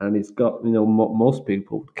 and he's got what most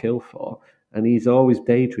people would kill for, and he's always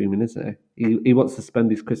daydreaming, isn't he? He wants to spend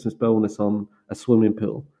his Christmas bonus on a swimming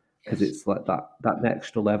pool. Because it's like that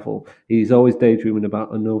extra level. He's always daydreaming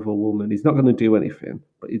about another woman. He's not going to do anything,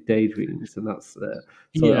 but he daydreams, and that's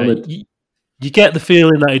you get the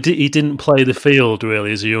feeling that he didn't play the field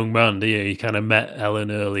really as a young man, do you? He kind of met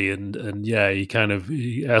Ellen early, and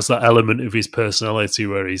he has that element of his personality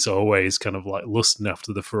where he's always kind of like lusting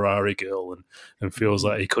after the Ferrari girl, and feels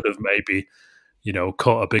like he could have maybe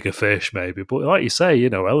caught a bigger fish, maybe. But like you say,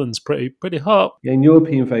 Ellen's pretty hot. Yeah, in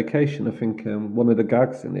European Vacation, I think one of the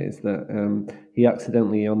gags in it is that he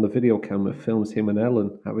accidentally on the video camera films him and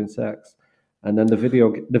Ellen having sex, and then the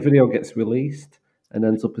video gets released and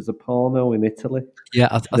ends up as a porno in Italy. Yeah,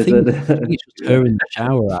 I think it's just her in the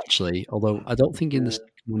shower actually. Although I don't think in the second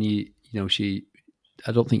one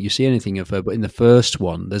I don't think you see anything of her. But in the first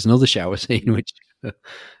one, there's another shower scene which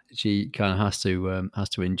she kind of has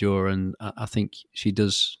to endure, and I think she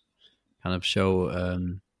does kind of show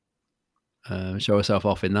herself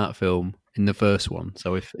off in that film, in the first one.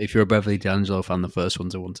 So if you're a Beverly D'Angelo fan, the first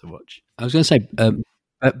one's a one to watch. I was going to say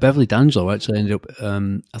Beverly D'Angelo actually ended up.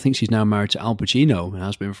 I think she's now married to Al Pacino and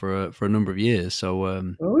has been for a number of years. So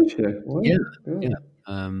is she? Wow. Yeah.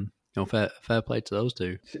 Fair play to those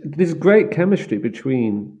two. There's great chemistry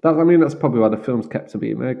between that. I mean, that's probably why the film's kept to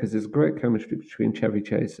being made, because there's great chemistry between Chevy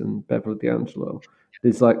Chase and Beverly D'Angelo.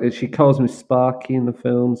 There's she calls him Sparky in the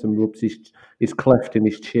films and rubs his cleft in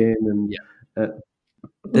his chin, and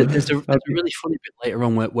there's a really funny bit later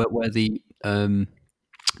on where the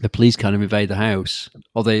police kind of invade the house,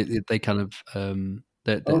 or they kind of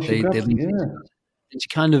they leave. She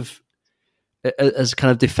kind of, as a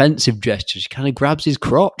kind of defensive gesture, she kind of grabs his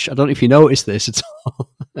crotch. I don't know if you noticed this at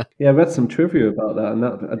all. Yeah, I read some trivia about that,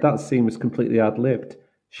 and that scene was completely ad-libbed.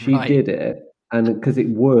 She did it, and because it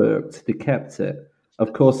worked, they kept it.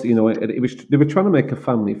 Of course, they were trying to make a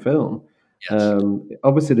family film. Yes.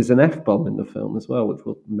 Obviously, there's an F-bomb in the film as well, which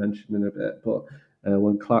we'll mention in a bit, but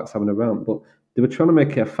when Clark's having a rant. But they were trying to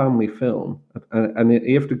make it a family film, and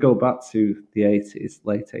you have to go back to the 80s,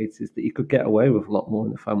 late 80s, that you could get away with a lot more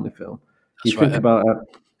in a family film. That's think about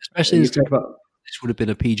especially this would have been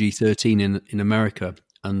a PG-13 in America,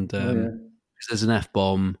 and because there's an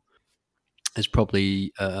F-bomb, there's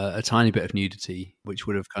probably a tiny bit of nudity which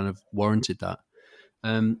would have kind of warranted that.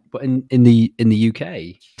 But in the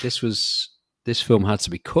UK, this film had to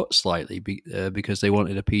be cut slightly because they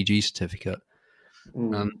wanted a PG certificate.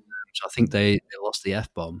 So I think they lost the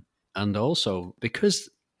F-bomb, and also because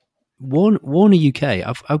Warner UK,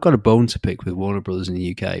 I've got a bone to pick with Warner Brothers in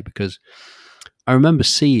the UK, because I remember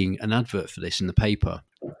seeing an advert for this in the paper.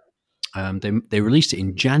 They released it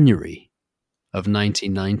in January of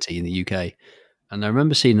 1990 in the UK, and I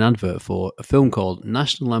remember seeing an advert for a film called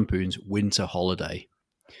National Lampoon's Winter Holiday,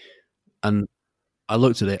 and I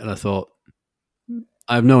looked at it and I thought,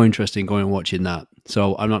 I have no interest in going and watching that,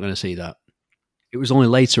 so I'm not going to see that. It was only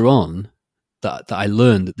later on that I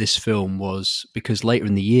learned that this film was, because later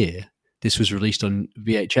in the year, this was released on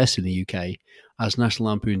VHS in the UK as National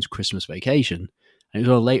Lampoon's Christmas Vacation. And it was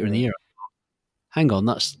all later in the year. Hang on,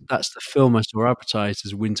 that's the film I saw advertised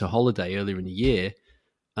as Winter Holiday earlier in the year.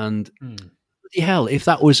 And bloody hell, if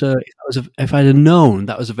I had known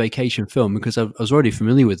that was a vacation film, because I was already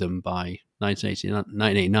familiar with them by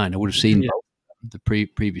 1989, I would have seen the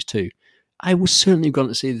previous two. I was certainly going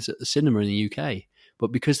to see this at the cinema in the UK.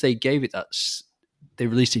 But because they gave it they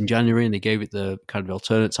released it in January and they gave it the kind of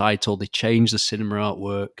alternate title, they changed the cinema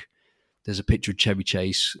artwork. There's a picture of Chevy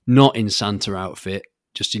Chase, not in Santa outfit,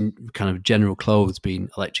 just in kind of general clothes, being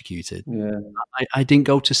electrocuted. Yeah, I didn't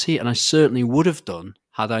go to see it, and I certainly would have done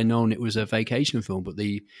had I known it was a vacation film. But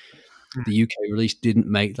the UK release didn't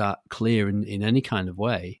make that clear in any kind of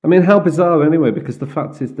way. I mean, how bizarre anyway, because the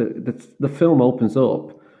fact is that the film opens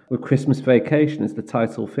up with Christmas Vacation as the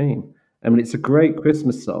title theme. I mean, it's a great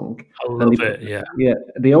Christmas song. I love it, yeah. Yeah,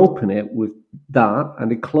 they open it with that,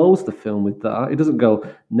 and they close the film with that. It doesn't go,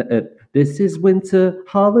 this is Winter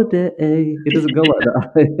Holiday. It doesn't go like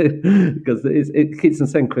that. Because it keeps on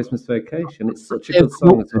saying Christmas Vacation. It's such a good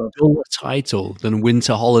song as well. A duller title than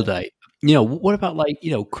Winter Holiday. What about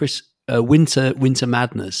Winter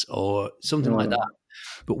Madness or something like that?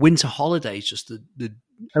 But Winter Holiday is just the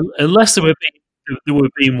unless they were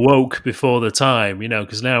being woke before the time,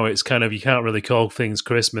 because now it's kind of, you can't really call things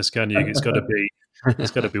Christmas, can you? It's got to be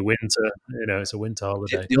It's got to be winter. It's a winter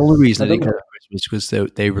holiday. The only reason they didn't call it Christmas was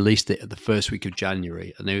they released it at the first week of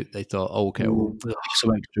January, and they thought, oh, okay, we'll make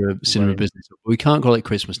some extra cinema business. But we can't call it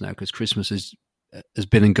Christmas now because Christmas has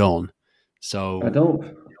been and gone. So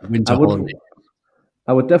winter holiday.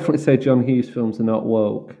 I would definitely say John Hughes films are not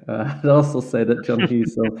woke. I'd also say that John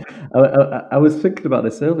Hughes films... I was thinking about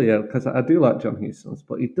this earlier because I do like John Hughes films,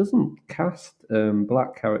 but he doesn't cast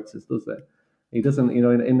black characters, does he? He doesn't,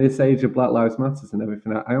 in this age of Black Lives Matter and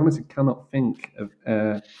everything, I honestly cannot think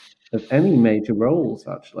of any major roles,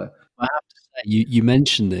 actually. I have to say, you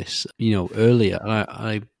mentioned this, earlier.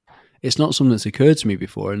 I it's not something that's occurred to me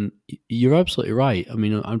before, and you're absolutely right. I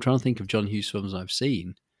mean, I'm trying to think of John Hughes films I've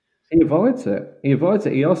seen. He avoids it. He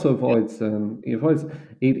also avoids.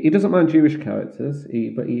 He doesn't mind Jewish characters.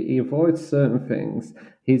 But he avoids certain things.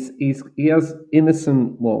 He has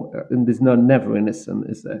innocent. Well, and there's never innocent,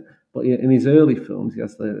 is there? But in his early films, he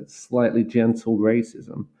has the slightly gentle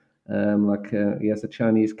racism. He has a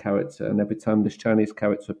Chinese character, and every time this Chinese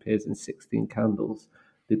character appears in 16 Candles,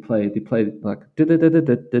 they play like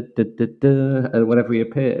whenever he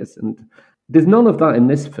appears, and there's none of that in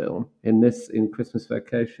this film, in Christmas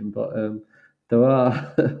Vacation, but there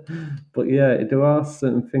are, there are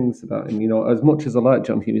certain things about him. As much as I like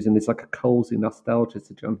John Hughes, and there's like a cozy nostalgia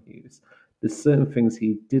to John Hughes, there's certain things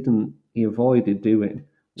he avoided doing.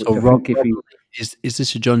 So, Rob, is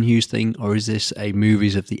this a John Hughes thing, or is this a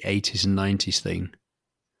movies of the 80s and 90s thing?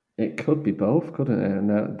 It could be both, couldn't it?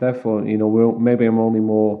 And therefore, maybe I'm only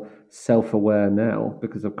more self-aware now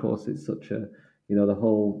because, of course, it's such a, the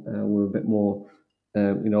whole, we're a bit more,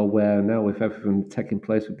 aware now with everything taking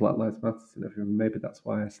place with Black Lives Matter and everything. Maybe that's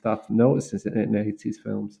why I started noticing it in 80s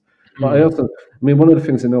films. But one of the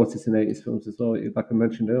things I noticed in 80s films as well, like I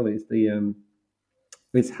mentioned earlier,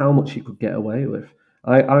 is how much you could get away with.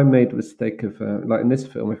 I made the mistake of, like in this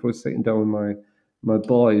film, if I was sitting down with my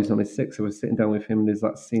boy who's only 6, I was sitting down with him and there's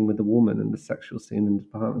that scene with the woman and the sexual scene in the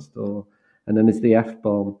department store, and then there's the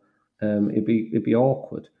F-bomb, it'd be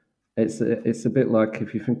awkward. It's a bit like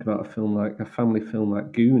if you think about a family film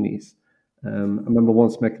like Goonies. I remember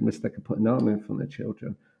once making a mistake of putting Arm in front of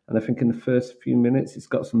children, and I think in the first few minutes it's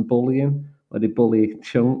got some bullying, where they bully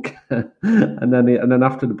Chunk, and then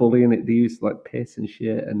after the bullying, they use like piss and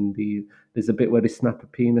shit, and there's a bit where they snap a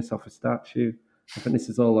penis off a statue. I think this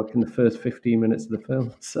is all like in the first 15 minutes of the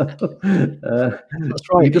film. So that's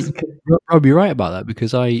right. Rob, you're right about that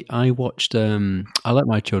because I watched. I let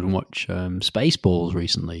my children watch Spaceballs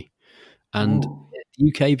recently, and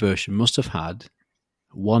the UK version must have had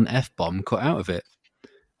one F-bomb cut out of it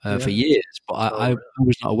for years. But I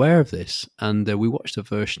was not aware of this, and we watched a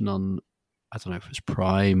version on, I don't know if it was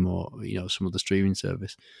Prime or some other streaming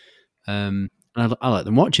service. And I let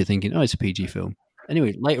them watch it, thinking, "Oh, it's a PG film."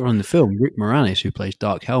 Anyway, later on in the film, Rick Moranis, who plays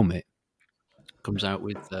Dark Helmet, comes out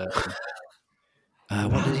with what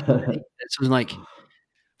did he say? Something like,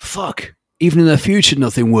 "Fuck, even in the future,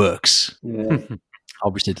 nothing works." Yeah.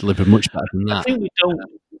 Obviously, delivered much better than that. I think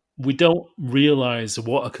we don't realise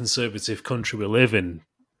what a conservative country we live in,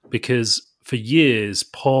 because for years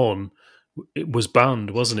porn, it was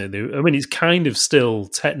banned, wasn't it? I mean, it's kind of still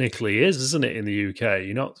technically is, isn't it, in the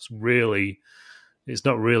UK? It's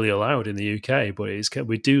not really allowed in the UK, but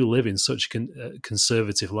we do live in such a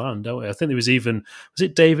conservative land, don't we? I think there was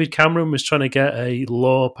it David Cameron was trying to get a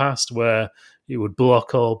law passed where it would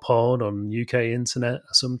block all porn on UK internet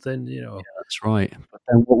or something, Yeah, that's right. But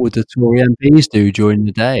then what would the Tory MPs do during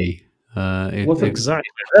the day? Exactly.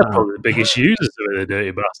 They're probably the biggest users of the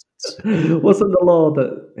dirty bastards. Wasn't the law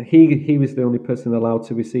that he was the only person allowed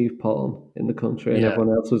to receive porn in the country and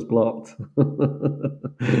everyone else was blocked? Well,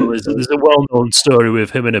 there's a well-known story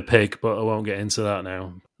with him and a pig, but I won't get into that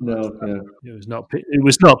now. No, yeah. It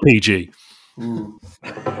was not PG.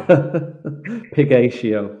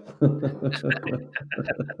 Pigatio.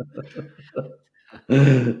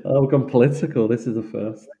 I've gone political. This is the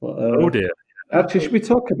first. Oh dear. Actually,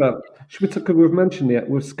 we've mentioned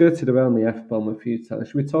we've skirted around the F-bomb a few times.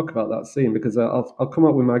 Should we talk about that scene? Because I'll come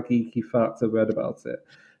up with my geeky facts I've read about it.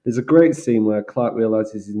 There's a great scene where Clark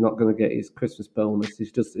realizes he's not going to get his Christmas bonus.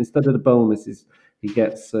 He's just, instead of the bonus, he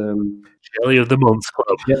gets Jelly of the Month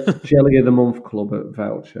Club. Jelly of the Month Club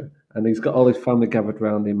voucher. And he's got all his family gathered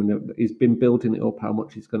around him, and he's been building it up how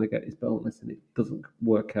much he's going to get his bonus, and it doesn't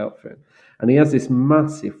work out for him. And he has this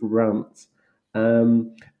massive rant.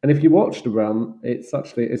 And if you watch the rant, it's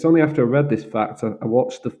only after I read this fact I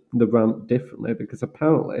watched the rant differently, because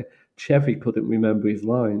apparently Chevy couldn't remember his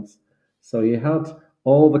lines. So he had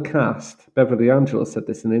all the cast, Beverly Angela said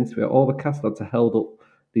this in an interview, all the cast had to hold up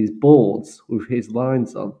these boards with his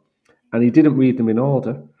lines on, and he didn't read them in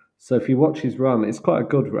order. So if you watch his rant, it's quite a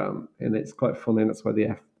good rant, and it's quite funny, and that's why the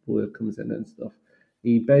F word comes in and stuff.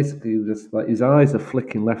 He basically just like his eyes are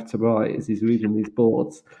flicking left to right as he's reading these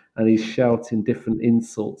boards, and he's shouting different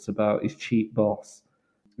insults about his cheap boss.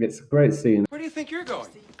 It's a great scene. Where do you think you're going?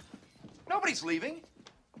 Nobody's leaving.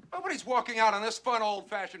 Nobody's walking out on this fun,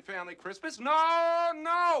 old-fashioned family Christmas.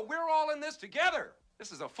 No, we're all in this together.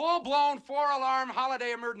 This is a full-blown 4-alarm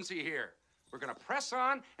holiday emergency here. We're gonna press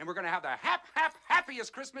on, and we're gonna have the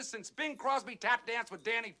happiest Christmas since Bing Crosby tap danced with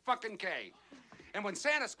Danny fucking Kaye. And when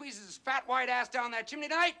Santa squeezes his fat white ass down that chimney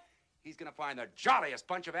tonight, he's gonna find the jolliest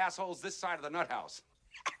bunch of assholes this side of the nut house.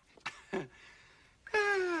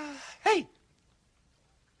 Hey,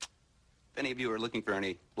 if any of you are looking for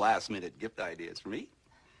any last-minute gift ideas for me,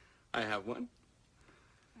 I have one.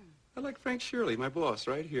 I like Frank Shirley, my boss,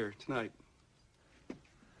 right here tonight.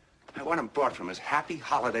 I want him brought from his happy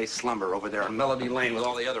holiday slumber over there on Melody Lane with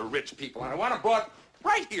all the other rich people, and I want him brought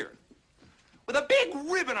right here with a big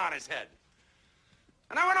ribbon on his head.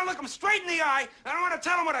 And I want to look him straight in the eye, and I want to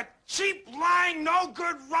tell him what a cheap, lying,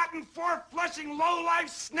 no-good, rotten, four-flushing, low-life,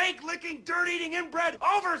 snake-licking, dirt-eating, inbred,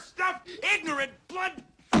 overstuffed, ignorant,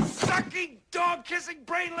 blood-sucking, dog-kissing,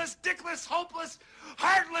 brainless, dickless, hopeless,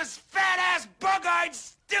 heartless, fat-ass, bug-eyed,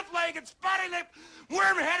 stiff-legged, spotty-lipped,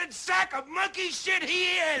 worm-headed sack of monkey shit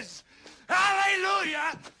he is.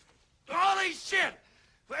 Hallelujah! Holy shit!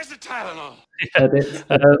 Where's the Tylenol?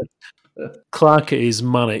 Clark at his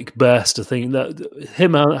manic best. I think that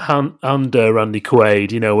him and Randy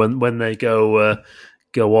Quaid, you know, when they go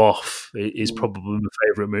off, is probably my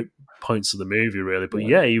favourite points of the movie, really. But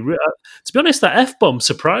yeah, to be honest, that F-bomb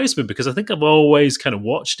surprised me because I think I've always kind of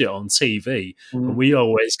watched it on TV, and we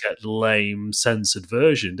always get lame censored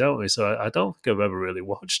version, don't we? So I don't think I've ever really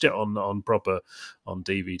watched it on proper on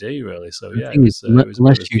DVD, really. So yeah, unless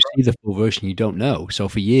you see the full version, you don't know. So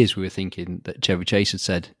for years we were thinking that Chevy Chase had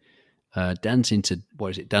said, dancing to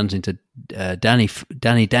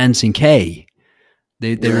Danny Dancing Kaye.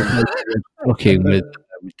 They were fucking with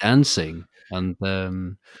dancing, and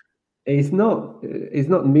he's not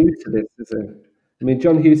new to this, is he? I mean,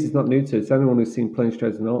 John Hughes is not new to this. Anyone who's seen Planes,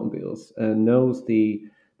 Trains and Automobiles knows the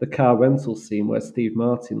car rental scene where Steve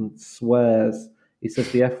Martin swears. He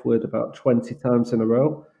says the F word about 20 times in a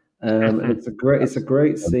row, and it's a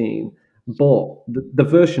great scene. But the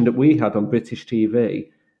version that we had on British TV,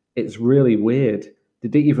 it's really weird.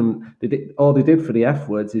 All they did for the F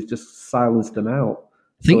words is just silence them out.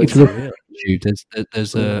 I think if you look at YouTube,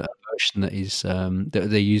 there's a version that is that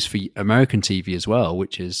they use for American TV as well,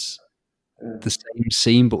 which is the same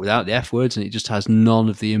scene but without the F words, and it just has none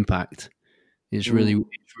of the impact. It's really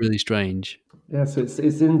strange. Yeah, so it's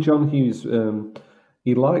in John Hughes.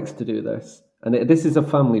 He likes to do this, and this is a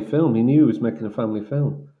family film. He knew he was making a family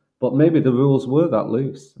film. But maybe the rules were that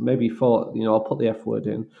loose. Maybe he thought, I'll put the F word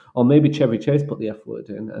in. Or maybe Chevy Chase put the F word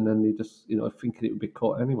in, and then they just, thinking it would be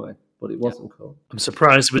cut anyway. But it wasn't cut. I'm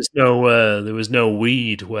surprised there was no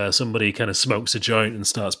weed where somebody kind of smokes a joint and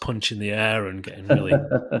starts punching the air and getting really...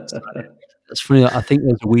 That's funny. I think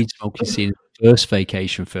there's a weed smoking scene in the first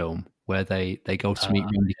Vacation film where they go to meet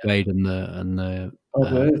Randy Quaid and the... Oh,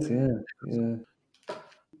 there is, yeah.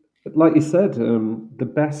 But like you said, the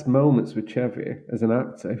best moments with Chevy as an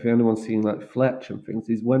actor, if anyone's seen like Fletch and things,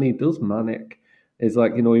 is when he does manic. Is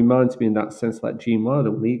like, he reminds me in that sense like Gene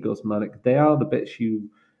Wilder when he goes manic. They are the bits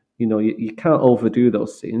you can't overdo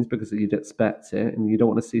those scenes because you'd expect it, and you don't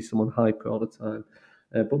want to see someone hyper all the time.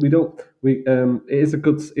 But we don't. It's a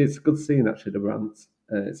good scene actually. The rant,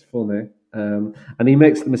 it's funny, and he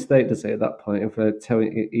makes the mistake to say at that point of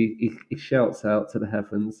telling. He shouts out to the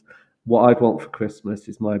heavens, "What I'd want for Christmas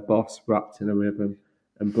is my boss wrapped in a ribbon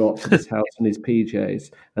and brought to this house in his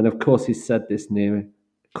PJs." And of course, he said this near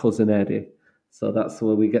Cousin Eddie. So that's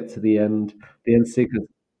where we get to the end sequence.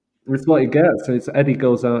 It's what he gets. So Eddie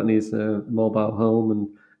goes out in his mobile home and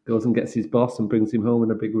goes and gets his boss and brings him home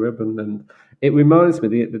in a big ribbon. And it reminds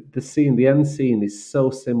me, the scene, the end scene is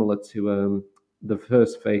so similar to the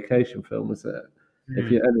first Vacation film, is it?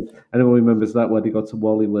 If anyone remembers that, where they go to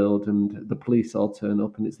Wally World and the police all turn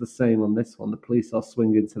up, and it's the same on this one. The police all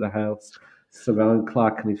swing into the house, surround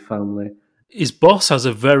Clark and his family. His boss has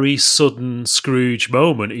a very sudden Scrooge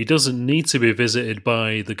moment. He doesn't need to be visited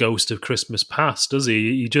by the ghost of Christmas past, does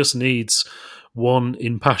he? He just needs one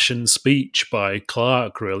impassioned speech by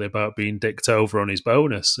Clark, really, about being dicked over on his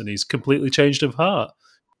bonus, and he's completely changed of heart.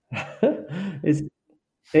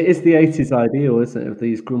 It is the 80s ideal, isn't it, of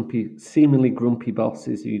these seemingly grumpy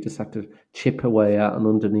bosses who you just have to chip away at, and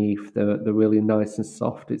underneath they're really nice and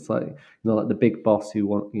soft. It's like, like the big boss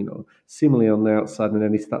who seemingly on the outside, and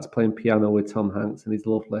then he starts playing piano with Tom Hanks and he's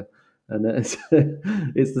lovely. And it's,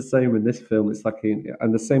 it's the same in this film. It's like,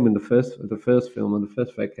 and the same in the first film and the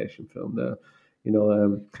first vacation film.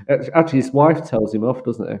 Actually, his wife tells him off,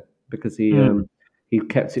 doesn't he? Because he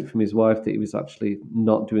kept it from his wife that he was actually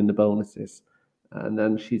not doing the bonuses, and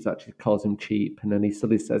then she's actually calls him cheap. And then he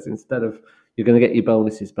suddenly says, instead of you're going to get your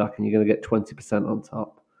bonuses back and you're going to get 20% on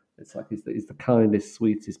top. It's like he's the kindest,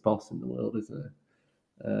 sweetest boss in the world, isn't it?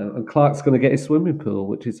 And Clark's going to get his swimming pool,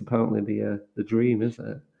 which is apparently the dream, isn't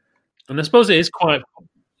it? And I suppose it is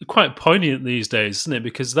quite poignant these days, isn't it?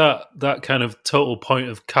 Because that kind of total point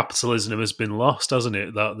of capitalism has been lost, hasn't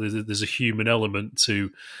it? That there's a human element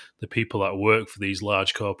to the people that work for these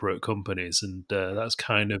large corporate companies, and that's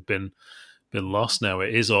kind of been lost now.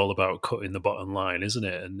 It is all about cutting the bottom line, isn't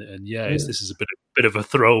it? And this is a bit of a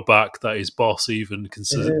throwback that his boss even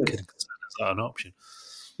considers that an option.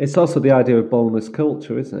 It's also the idea of bonus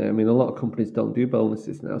culture, isn't it? I mean, a lot of companies don't do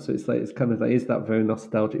bonuses now, so it's that very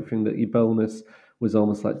nostalgic thing that your bonus was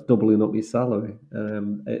almost like doubling up your salary.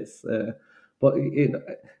 I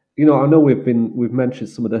know we've mentioned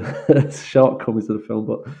some of the shortcomings of the film,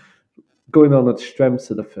 but going on the strengths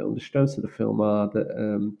of the film are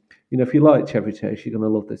that if you like Chevy Chase, you're going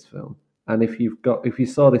to love this film, and if you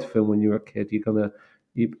saw this film when you were a kid,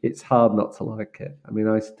 it's hard not to like it. I mean,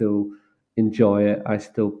 I still enjoy it. I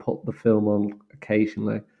still put the film on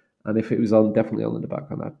occasionally, and if it was definitely on in the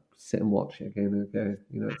background, I'd sit and watch it again and again.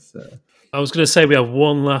 It's. I was going to say we have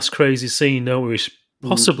one last crazy scene, don't we? Which is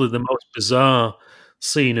possibly the most bizarre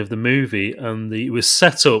scene of the movie, and it was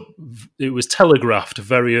set up. It was telegraphed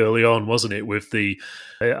very early on, wasn't it? With the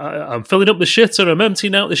I'm filling up the shitter, I'm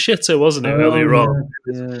emptying out the shitter, wasn't it? Earlier on,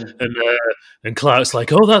 and Clark's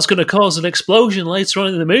like, "Oh, that's going to cause an explosion later on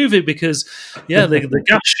in the movie because, the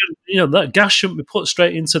gas that gas shouldn't be put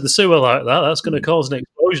straight into the sewer like that. That's going to cause an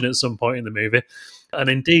explosion at some point in the movie." And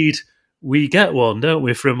indeed, we get one, don't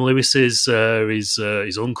we, from Lewis's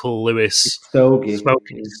his uncle Lewis Stogie.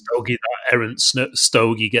 Stogie, that errant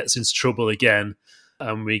Stogie gets into trouble again,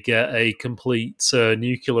 and we get a complete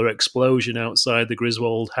nuclear explosion outside the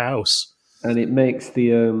Griswold house. And it makes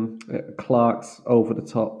the Clark's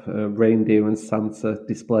over-the-top reindeer and Santa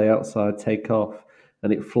display outside take off,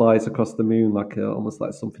 and it flies across the moon almost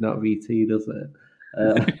like something out of E.T., doesn't it?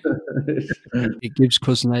 It gives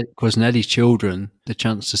Cousin Eddie's children the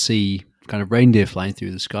chance to see kind of reindeer flying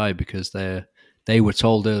through the sky because they were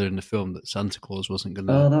told earlier in the film that Santa Claus wasn't going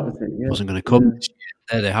to come this year.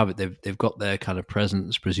 There they have it. They've got their kind of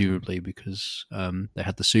presents presumably because they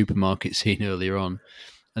had the supermarket scene earlier on,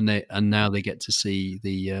 and now they get to see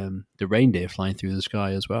the reindeer flying through the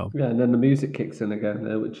sky as well. Yeah, and then the music kicks in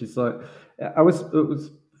again, which is like I was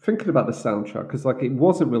thinking about the soundtrack because it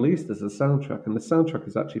wasn't released as a soundtrack, and the soundtrack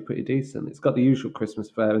is actually pretty decent. It's got the usual Christmas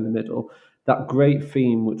fare in the middle, that great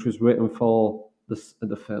theme which was written for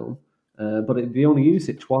the film, but they only use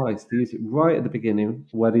it twice. They use it right at the beginning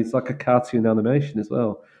where there's like a cartoon animation as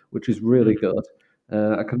well, which is really good.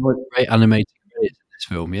 Great animated in this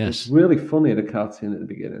film, yes. It's really funny, the cartoon at the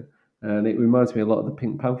beginning, and it reminds me a lot of the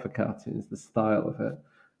Pink Panther cartoons, the style of it.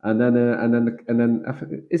 And then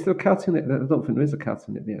is there a cartoon? I don't think there is a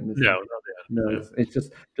cartoon at the end. No, not the end. No, it's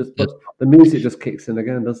just but the music just kicks in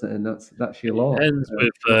again, doesn't it? And that's your law. It ends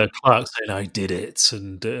with Clark saying, "I did it,"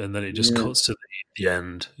 and then it just cuts to the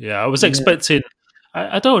end. Yeah, I was expecting.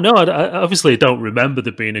 I don't know. I obviously don't remember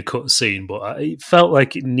there being a cut scene, but it felt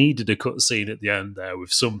like it needed a cut scene at the end there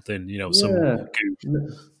with something, some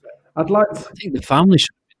goof. I'd like to. I think the family should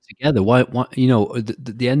together. Why?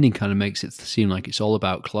 The ending kind of makes it seem like it's all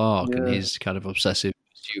about Clark and his kind of obsessive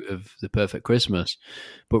pursuit of the perfect Christmas,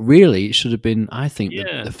 but really it should have been. I think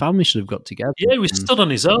the family should have got together. Yeah, he was stood on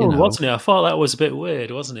his own, wasn't he? I thought that was a bit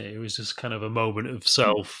weird, wasn't it? It was just kind of a moment of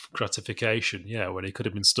self gratification. Yeah, when he could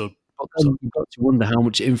have been stood. But then you've got to wonder how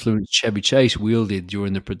much influence Chevy Chase wielded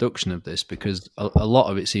during the production of this, because a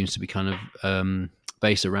lot of it seems to be kind of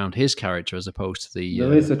based around his character as opposed to the...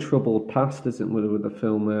 There is a troubled past, isn't there, with the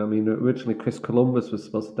film? I mean, originally Chris Columbus was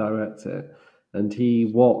supposed to direct it, and he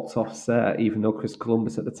walked off set, even though Chris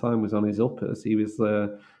Columbus at the time was on his uppers. He was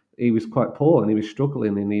quite poor and he was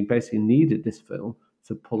struggling, and he basically needed this film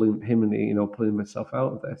to pull him and pulling himself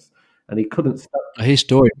out of this, and he couldn't stop. His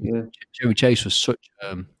story, Chevy Chase was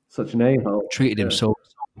such an a-hole. Treated him so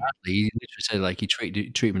badly. He literally said he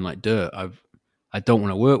treated him like dirt. I don't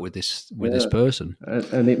want to work with this person.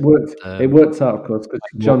 And it worked. It worked out, of course, because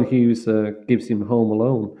John Hughes gives him Home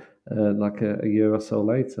Alone a year or so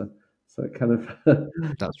later. So it kind of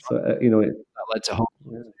that's right. That led to Home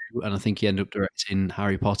Alone, and I think he ended up directing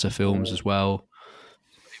Harry Potter films as well.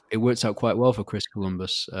 It worked out quite well for Chris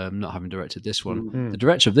Columbus, not having directed this one. Mm-hmm. The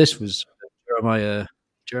director of this was Jeremiah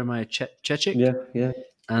Chechik. Yeah.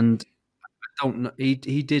 And don't know. He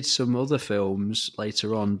did some other films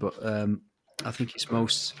later on, but I think his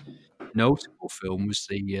most notable film was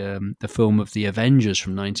the film of the Avengers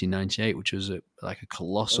from 1998, which was like a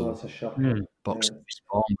colossal that's a shocker. box office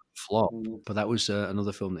bomb flop. But that was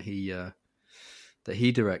another film that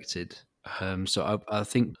he directed. So I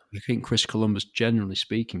think Chris Columbus, generally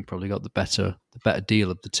speaking, probably got the better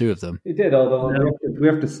deal of the two of them. He did, although we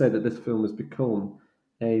have to say that this film has become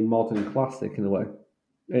a modern classic in a way.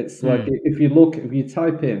 It's like if you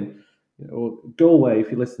type in, or go away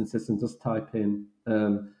if you listen to this and just type in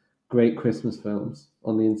great Christmas films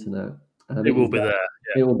on the internet. And It will be there.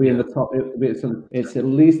 It will be in the top. It's at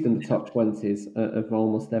least in the top 20s of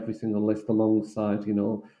almost every single list, alongside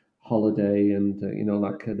Holiday and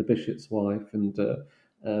like The Bishop's Wife and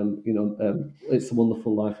It's a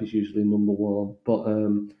Wonderful Life is usually number one, but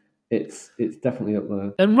it's definitely up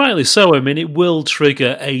there. And rightly so. I mean, it will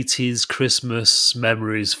trigger 80s Christmas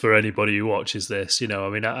memories for anybody who watches this. I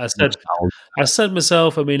mean, I said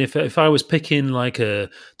myself, I mean, if I was picking like a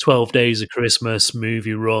 12 Days of Christmas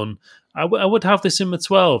movie run, I would have this in my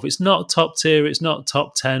 12. It's not top tier, it's not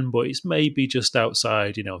top 10, but it's maybe just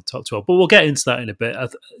outside, top 12. But we'll get into that in a bit.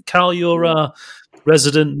 Cal, you're our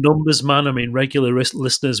resident numbers man. I mean, regular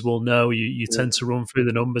listeners will know you tend to run through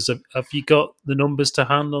the numbers. Have you got the numbers to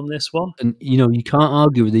hand on this one? And, you can't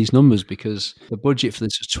argue with these numbers because the budget for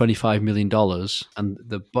this was $25 million and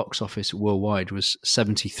the box office worldwide was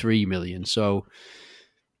 $73 million. So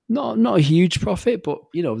not a huge profit, but,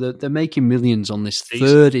 they're making millions on this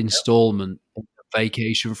third installment of the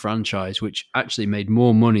Vacation franchise, which actually made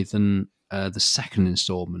more money than the second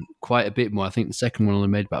installment, quite a bit more. I think the second one only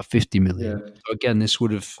made about 50 million. Yeah. So again, this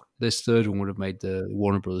third one would have made the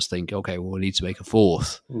Warner Brothers think, okay, well, we need to make a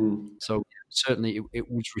fourth. So certainly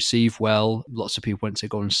it was received well. Lots of people went to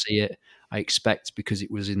go and see it. I expect because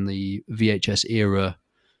it was in the VHS era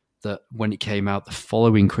that when it came out the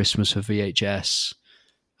following Christmas for VHS,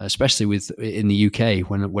 especially in the UK,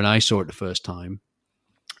 when I saw it the first time,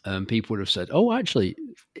 people would have said, oh, actually,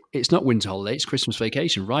 it's not Winter Holiday, it's Christmas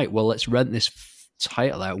Vacation. Right, well, let's rent this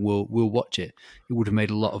title out. We'll watch it. It would have made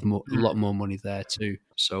a lot more money there too.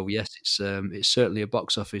 So yes, it's certainly a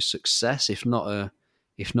box office success, if not a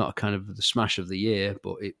kind of the smash of the year,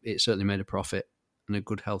 but it certainly made a profit and a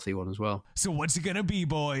good, healthy one as well. So what's it gonna be,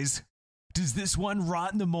 boys? Does this one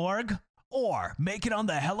rot in the morgue or make it on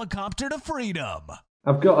the helicopter to freedom?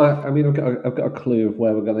 I've got a clue of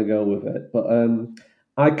where we're going to go with it, but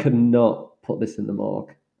I could not put this in the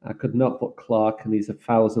morgue. I could not put Clark and his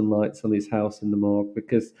 1,000 lights on his house in the morgue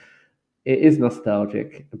because it is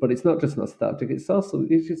nostalgic, but it's not just nostalgic. It's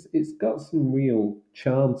got some real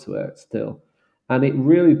charm to it still, and it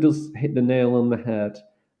really does hit the nail on the head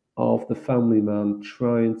of the family man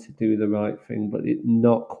trying to do the right thing, but it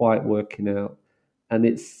not quite working out. And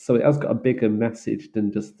it has got a bigger message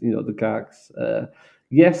than just the gags.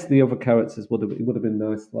 Yes, the other characters would have been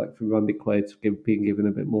nice, like for Randy Quaid to being given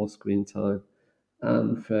a bit more screen time,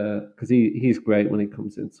 and because he's great when he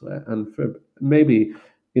comes into it, and for maybe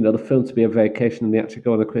the film to be a vacation and they actually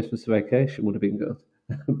go on a Christmas vacation would have been good.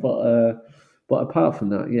 but apart from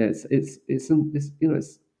that, yeah, it's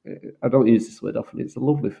I don't use this word often. It's a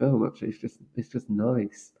lovely film actually. It's just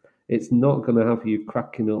nice. It's not going to have you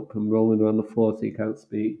cracking up and rolling around the floor so you can't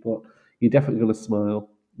speak, but you're definitely going to smile.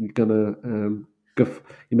 You're going to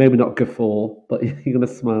you maybe not guffaw, but you're going to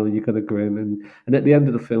smile and you're going to grin. And at the end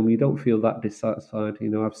of the film, you don't feel that dissatisfied.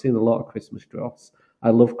 I've seen a lot of Christmas dross.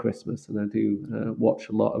 I love Christmas, and I do watch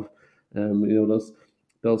a lot of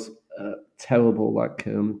those terrible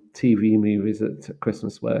TV movies at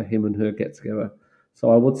Christmas where him and her get together.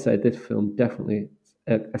 So I would say this film definitely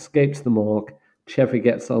escapes the morgue. Chevy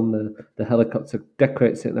gets on the helicopter,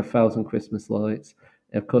 decorates it in 1,000 Christmas lights.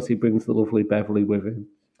 Of course, he brings the lovely Beverly with him,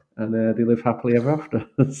 and they live happily ever after.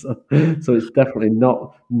 so it's definitely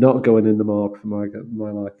not going in the morgue for my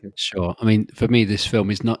liking. Sure. I mean, for me, this film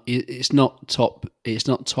is not. It's not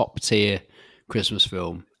top tier Christmas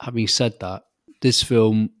film. Having said that, this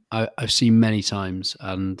film I've seen many times,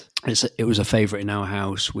 and it was a favourite in our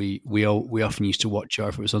house. We often used to watch it.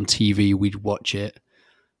 If it was on TV, we'd watch it.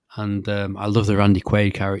 And I love the Randy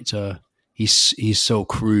Quaid character. He's so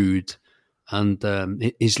crude, and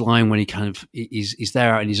his line when he's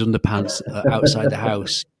there out in his underpants outside the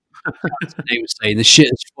house, they were saying the shit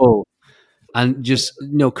is full, and just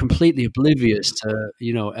completely oblivious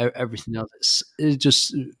to everything else. It's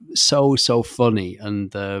just so funny,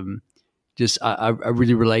 and I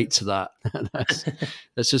really relate to that.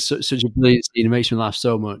 that's just such a brilliant scene. It makes me laugh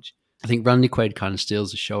so much. I think Randy Quaid kind of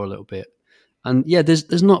steals the show a little bit. And yeah,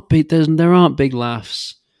 there aren't big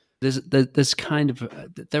laughs. There's kind of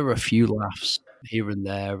there are a few laughs here and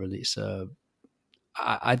there, and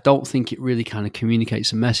I don't think it really kind of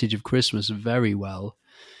communicates a message of Christmas very well,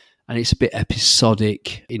 and it's a bit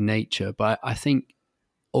episodic in nature. But I think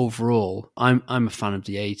overall, I'm a fan of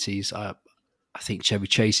the 80s. I think Chevy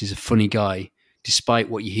Chase is a funny guy, despite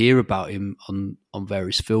what you hear about him on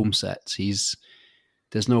various film sets.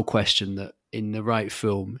 There's no question that in the right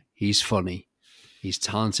film, he's funny. He's a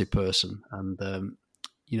talented person, and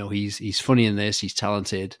he's funny in this. He's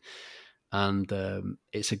talented, and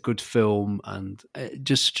it's a good film. And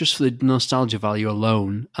just for the nostalgia value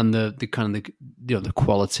alone, and the kind of the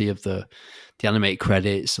quality of the animated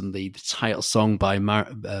credits and the title song by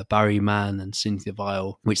Barry Mann and Cynthia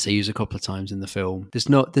Weil, which they use a couple of times in the film. There's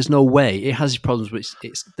no way it has its problems, but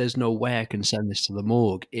there's no way I can send this to the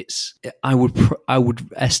morgue. I would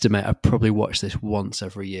estimate I'd probably watch this once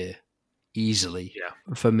every year. Easily.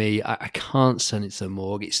 Yeah. For me, I can't send it to the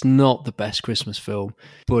morgue. It's not the best Christmas film,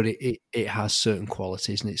 but it has certain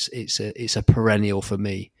qualities, and it's a perennial for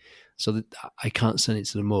me. So that I can't send it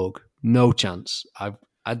to the morgue. No chance.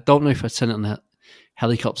 I don't know if I'd send it on a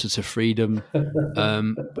helicopter to freedom, but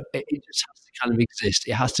it just has to kind of exist.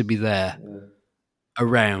 It has to be there,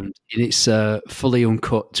 around in its fully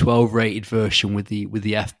uncut 12 rated version with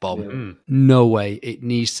the F-bomb. Yeah. No way. It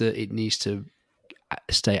needs to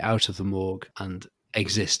stay out of the morgue and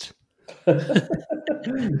exist.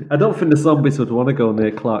 I don't think the zombies would want to go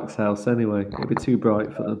near Clark's house anyway. It'd be too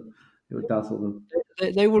bright for them. It would dazzle them.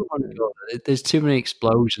 They wouldn't want to go. There's too many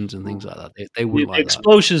explosions and things like that. They wouldn't like that.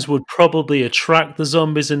 Explosions would probably attract the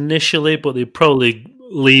zombies initially, but they'd probably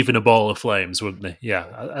leave in a ball of flames, wouldn't they? Yeah,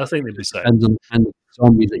 I think they'd be safe. Depends on the kind of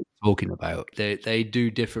zombies that you're talking about. They do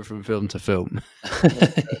differ from film to film.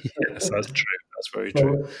 Yes, that's true. That's very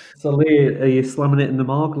true. So Lee, are you slamming it in the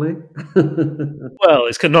morgue, Lee? Well,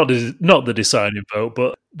 it's not the deciding vote,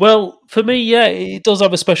 but for me, yeah, it does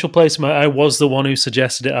have a special place. I was the one who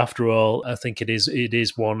suggested it. After all, I think it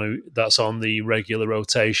is one that's on the regular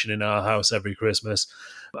rotation in our house every Christmas.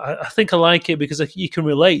 I think I like it because you can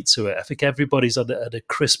relate to it. I think everybody's had a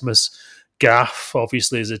Christmas gaff.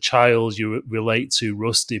 Obviously, as a child, you relate to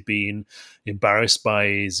Rusty being embarrassed by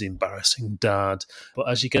his embarrassing dad. But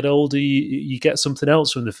as you get older, you get something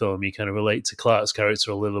else from the film. You kind of relate to Clark's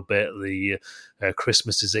character a little bit. The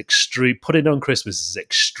Christmas is extreme. Putting on Christmas is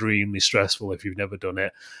extremely stressful if you've never done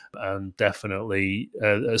it. And definitely,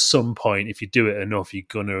 at some point, if you do it enough, you're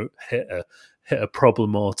going to hit a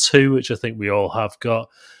problem or two, which I think we all have got.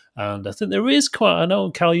 And I think there is I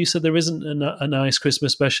know, Cal, you said there isn't a nice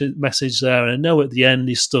Christmas message there. And I know at the end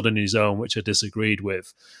he stood on his own, which I disagreed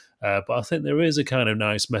with. But I think there is a kind of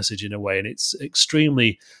nice message in a way. And it's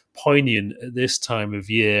extremely poignant at this time of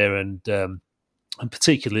year. And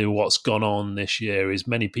particularly what's gone on this year is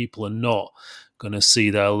many people are not going to see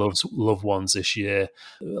their loved ones this year.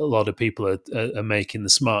 A lot of people are making the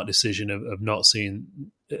smart decision of not seeing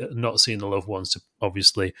the loved ones,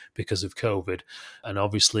 obviously because of COVID. And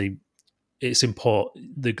obviously it's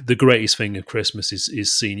important. The greatest thing of Christmas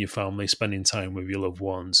is seeing your family, spending time with your loved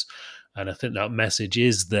ones. And I think that message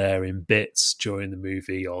is there in bits during the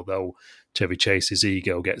movie, although Chevy Chase's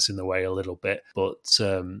ego gets in the way a little bit. But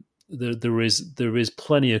there is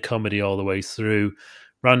plenty of comedy all the way through.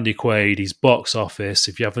 Randy Quaid, his box office.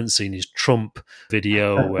 If you haven't seen his Trump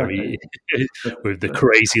video where he with the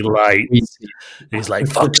crazy lights, he's like,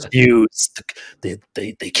 "Fox News, they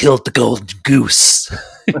killed the golden goose."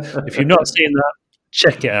 If you've not seen that,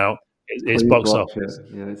 check it out. It's box office.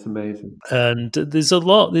 Yeah, it's amazing. And there's a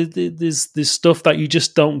lot. There's stuff that you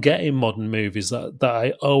just don't get in modern movies that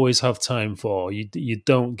I always have time for. You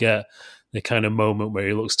don't get the kind of moment where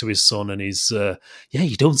he looks to his son and he's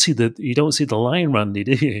you don't see the line, Randy,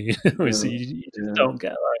 do you? You just don't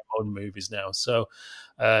get that in modern movies now. So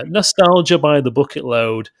nostalgia by the bucket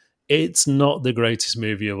load. It's not the greatest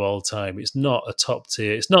movie of all time. It's not a top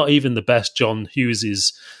tier. It's not even the best John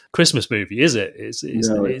Hughes's Christmas movie, is it? It's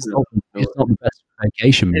not the best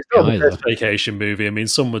vacation movie. It's not either. the best vacation movie. I mean,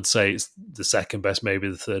 some would say it's the second best, maybe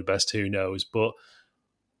the third best. Who knows? But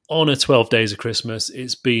on a 12 Days of Christmas,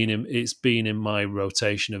 it's been in my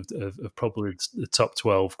rotation of probably the top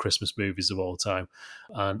 12 Christmas movies of all time,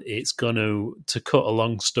 and it's going to cut a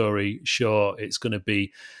long story short, it's going to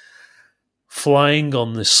be flying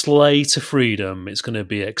on the sleigh to freedom. It's going to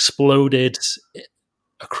be exploded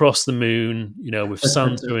across the moon, with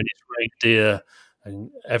Santa and his reindeer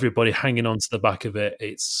and everybody hanging onto the back of it.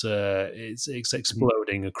 It's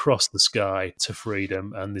exploding across the sky to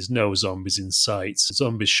freedom, and there's no zombies in sight.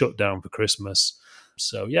 Zombies shut down for Christmas.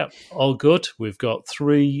 So yeah, all good. We've got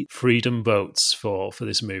 3 freedom votes for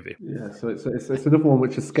this movie. Yeah, so it's another one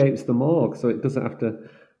which escapes the morgue, so it doesn't have to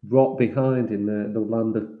rot behind in the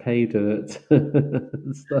land of pay dirt.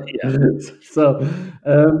 Yeah. So,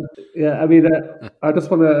 yeah, I mean, I just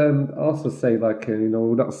want to also say, like, we've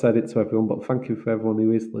not said it to everyone, but thank you for everyone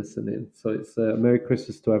who is listening. So it's Merry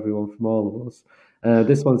Christmas to everyone from all of us.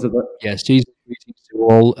 This one's about. Yes, Jesus greetings to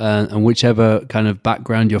all, and whichever kind of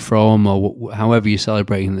background you're from, or however you're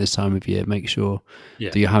celebrating this time of year, make sure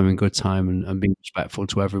that you're having a good time and being respectful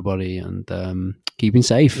to everybody and keeping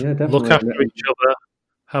safe. Yeah, definitely. Look after each other,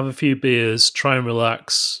 have a few beers, try and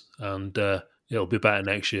relax, and it'll be better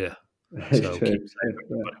next year. So keep safe.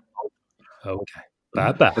 Okay.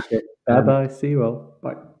 Bye-bye. Okay. Bye-bye. See you all.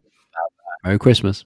 Bye. Merry Christmas.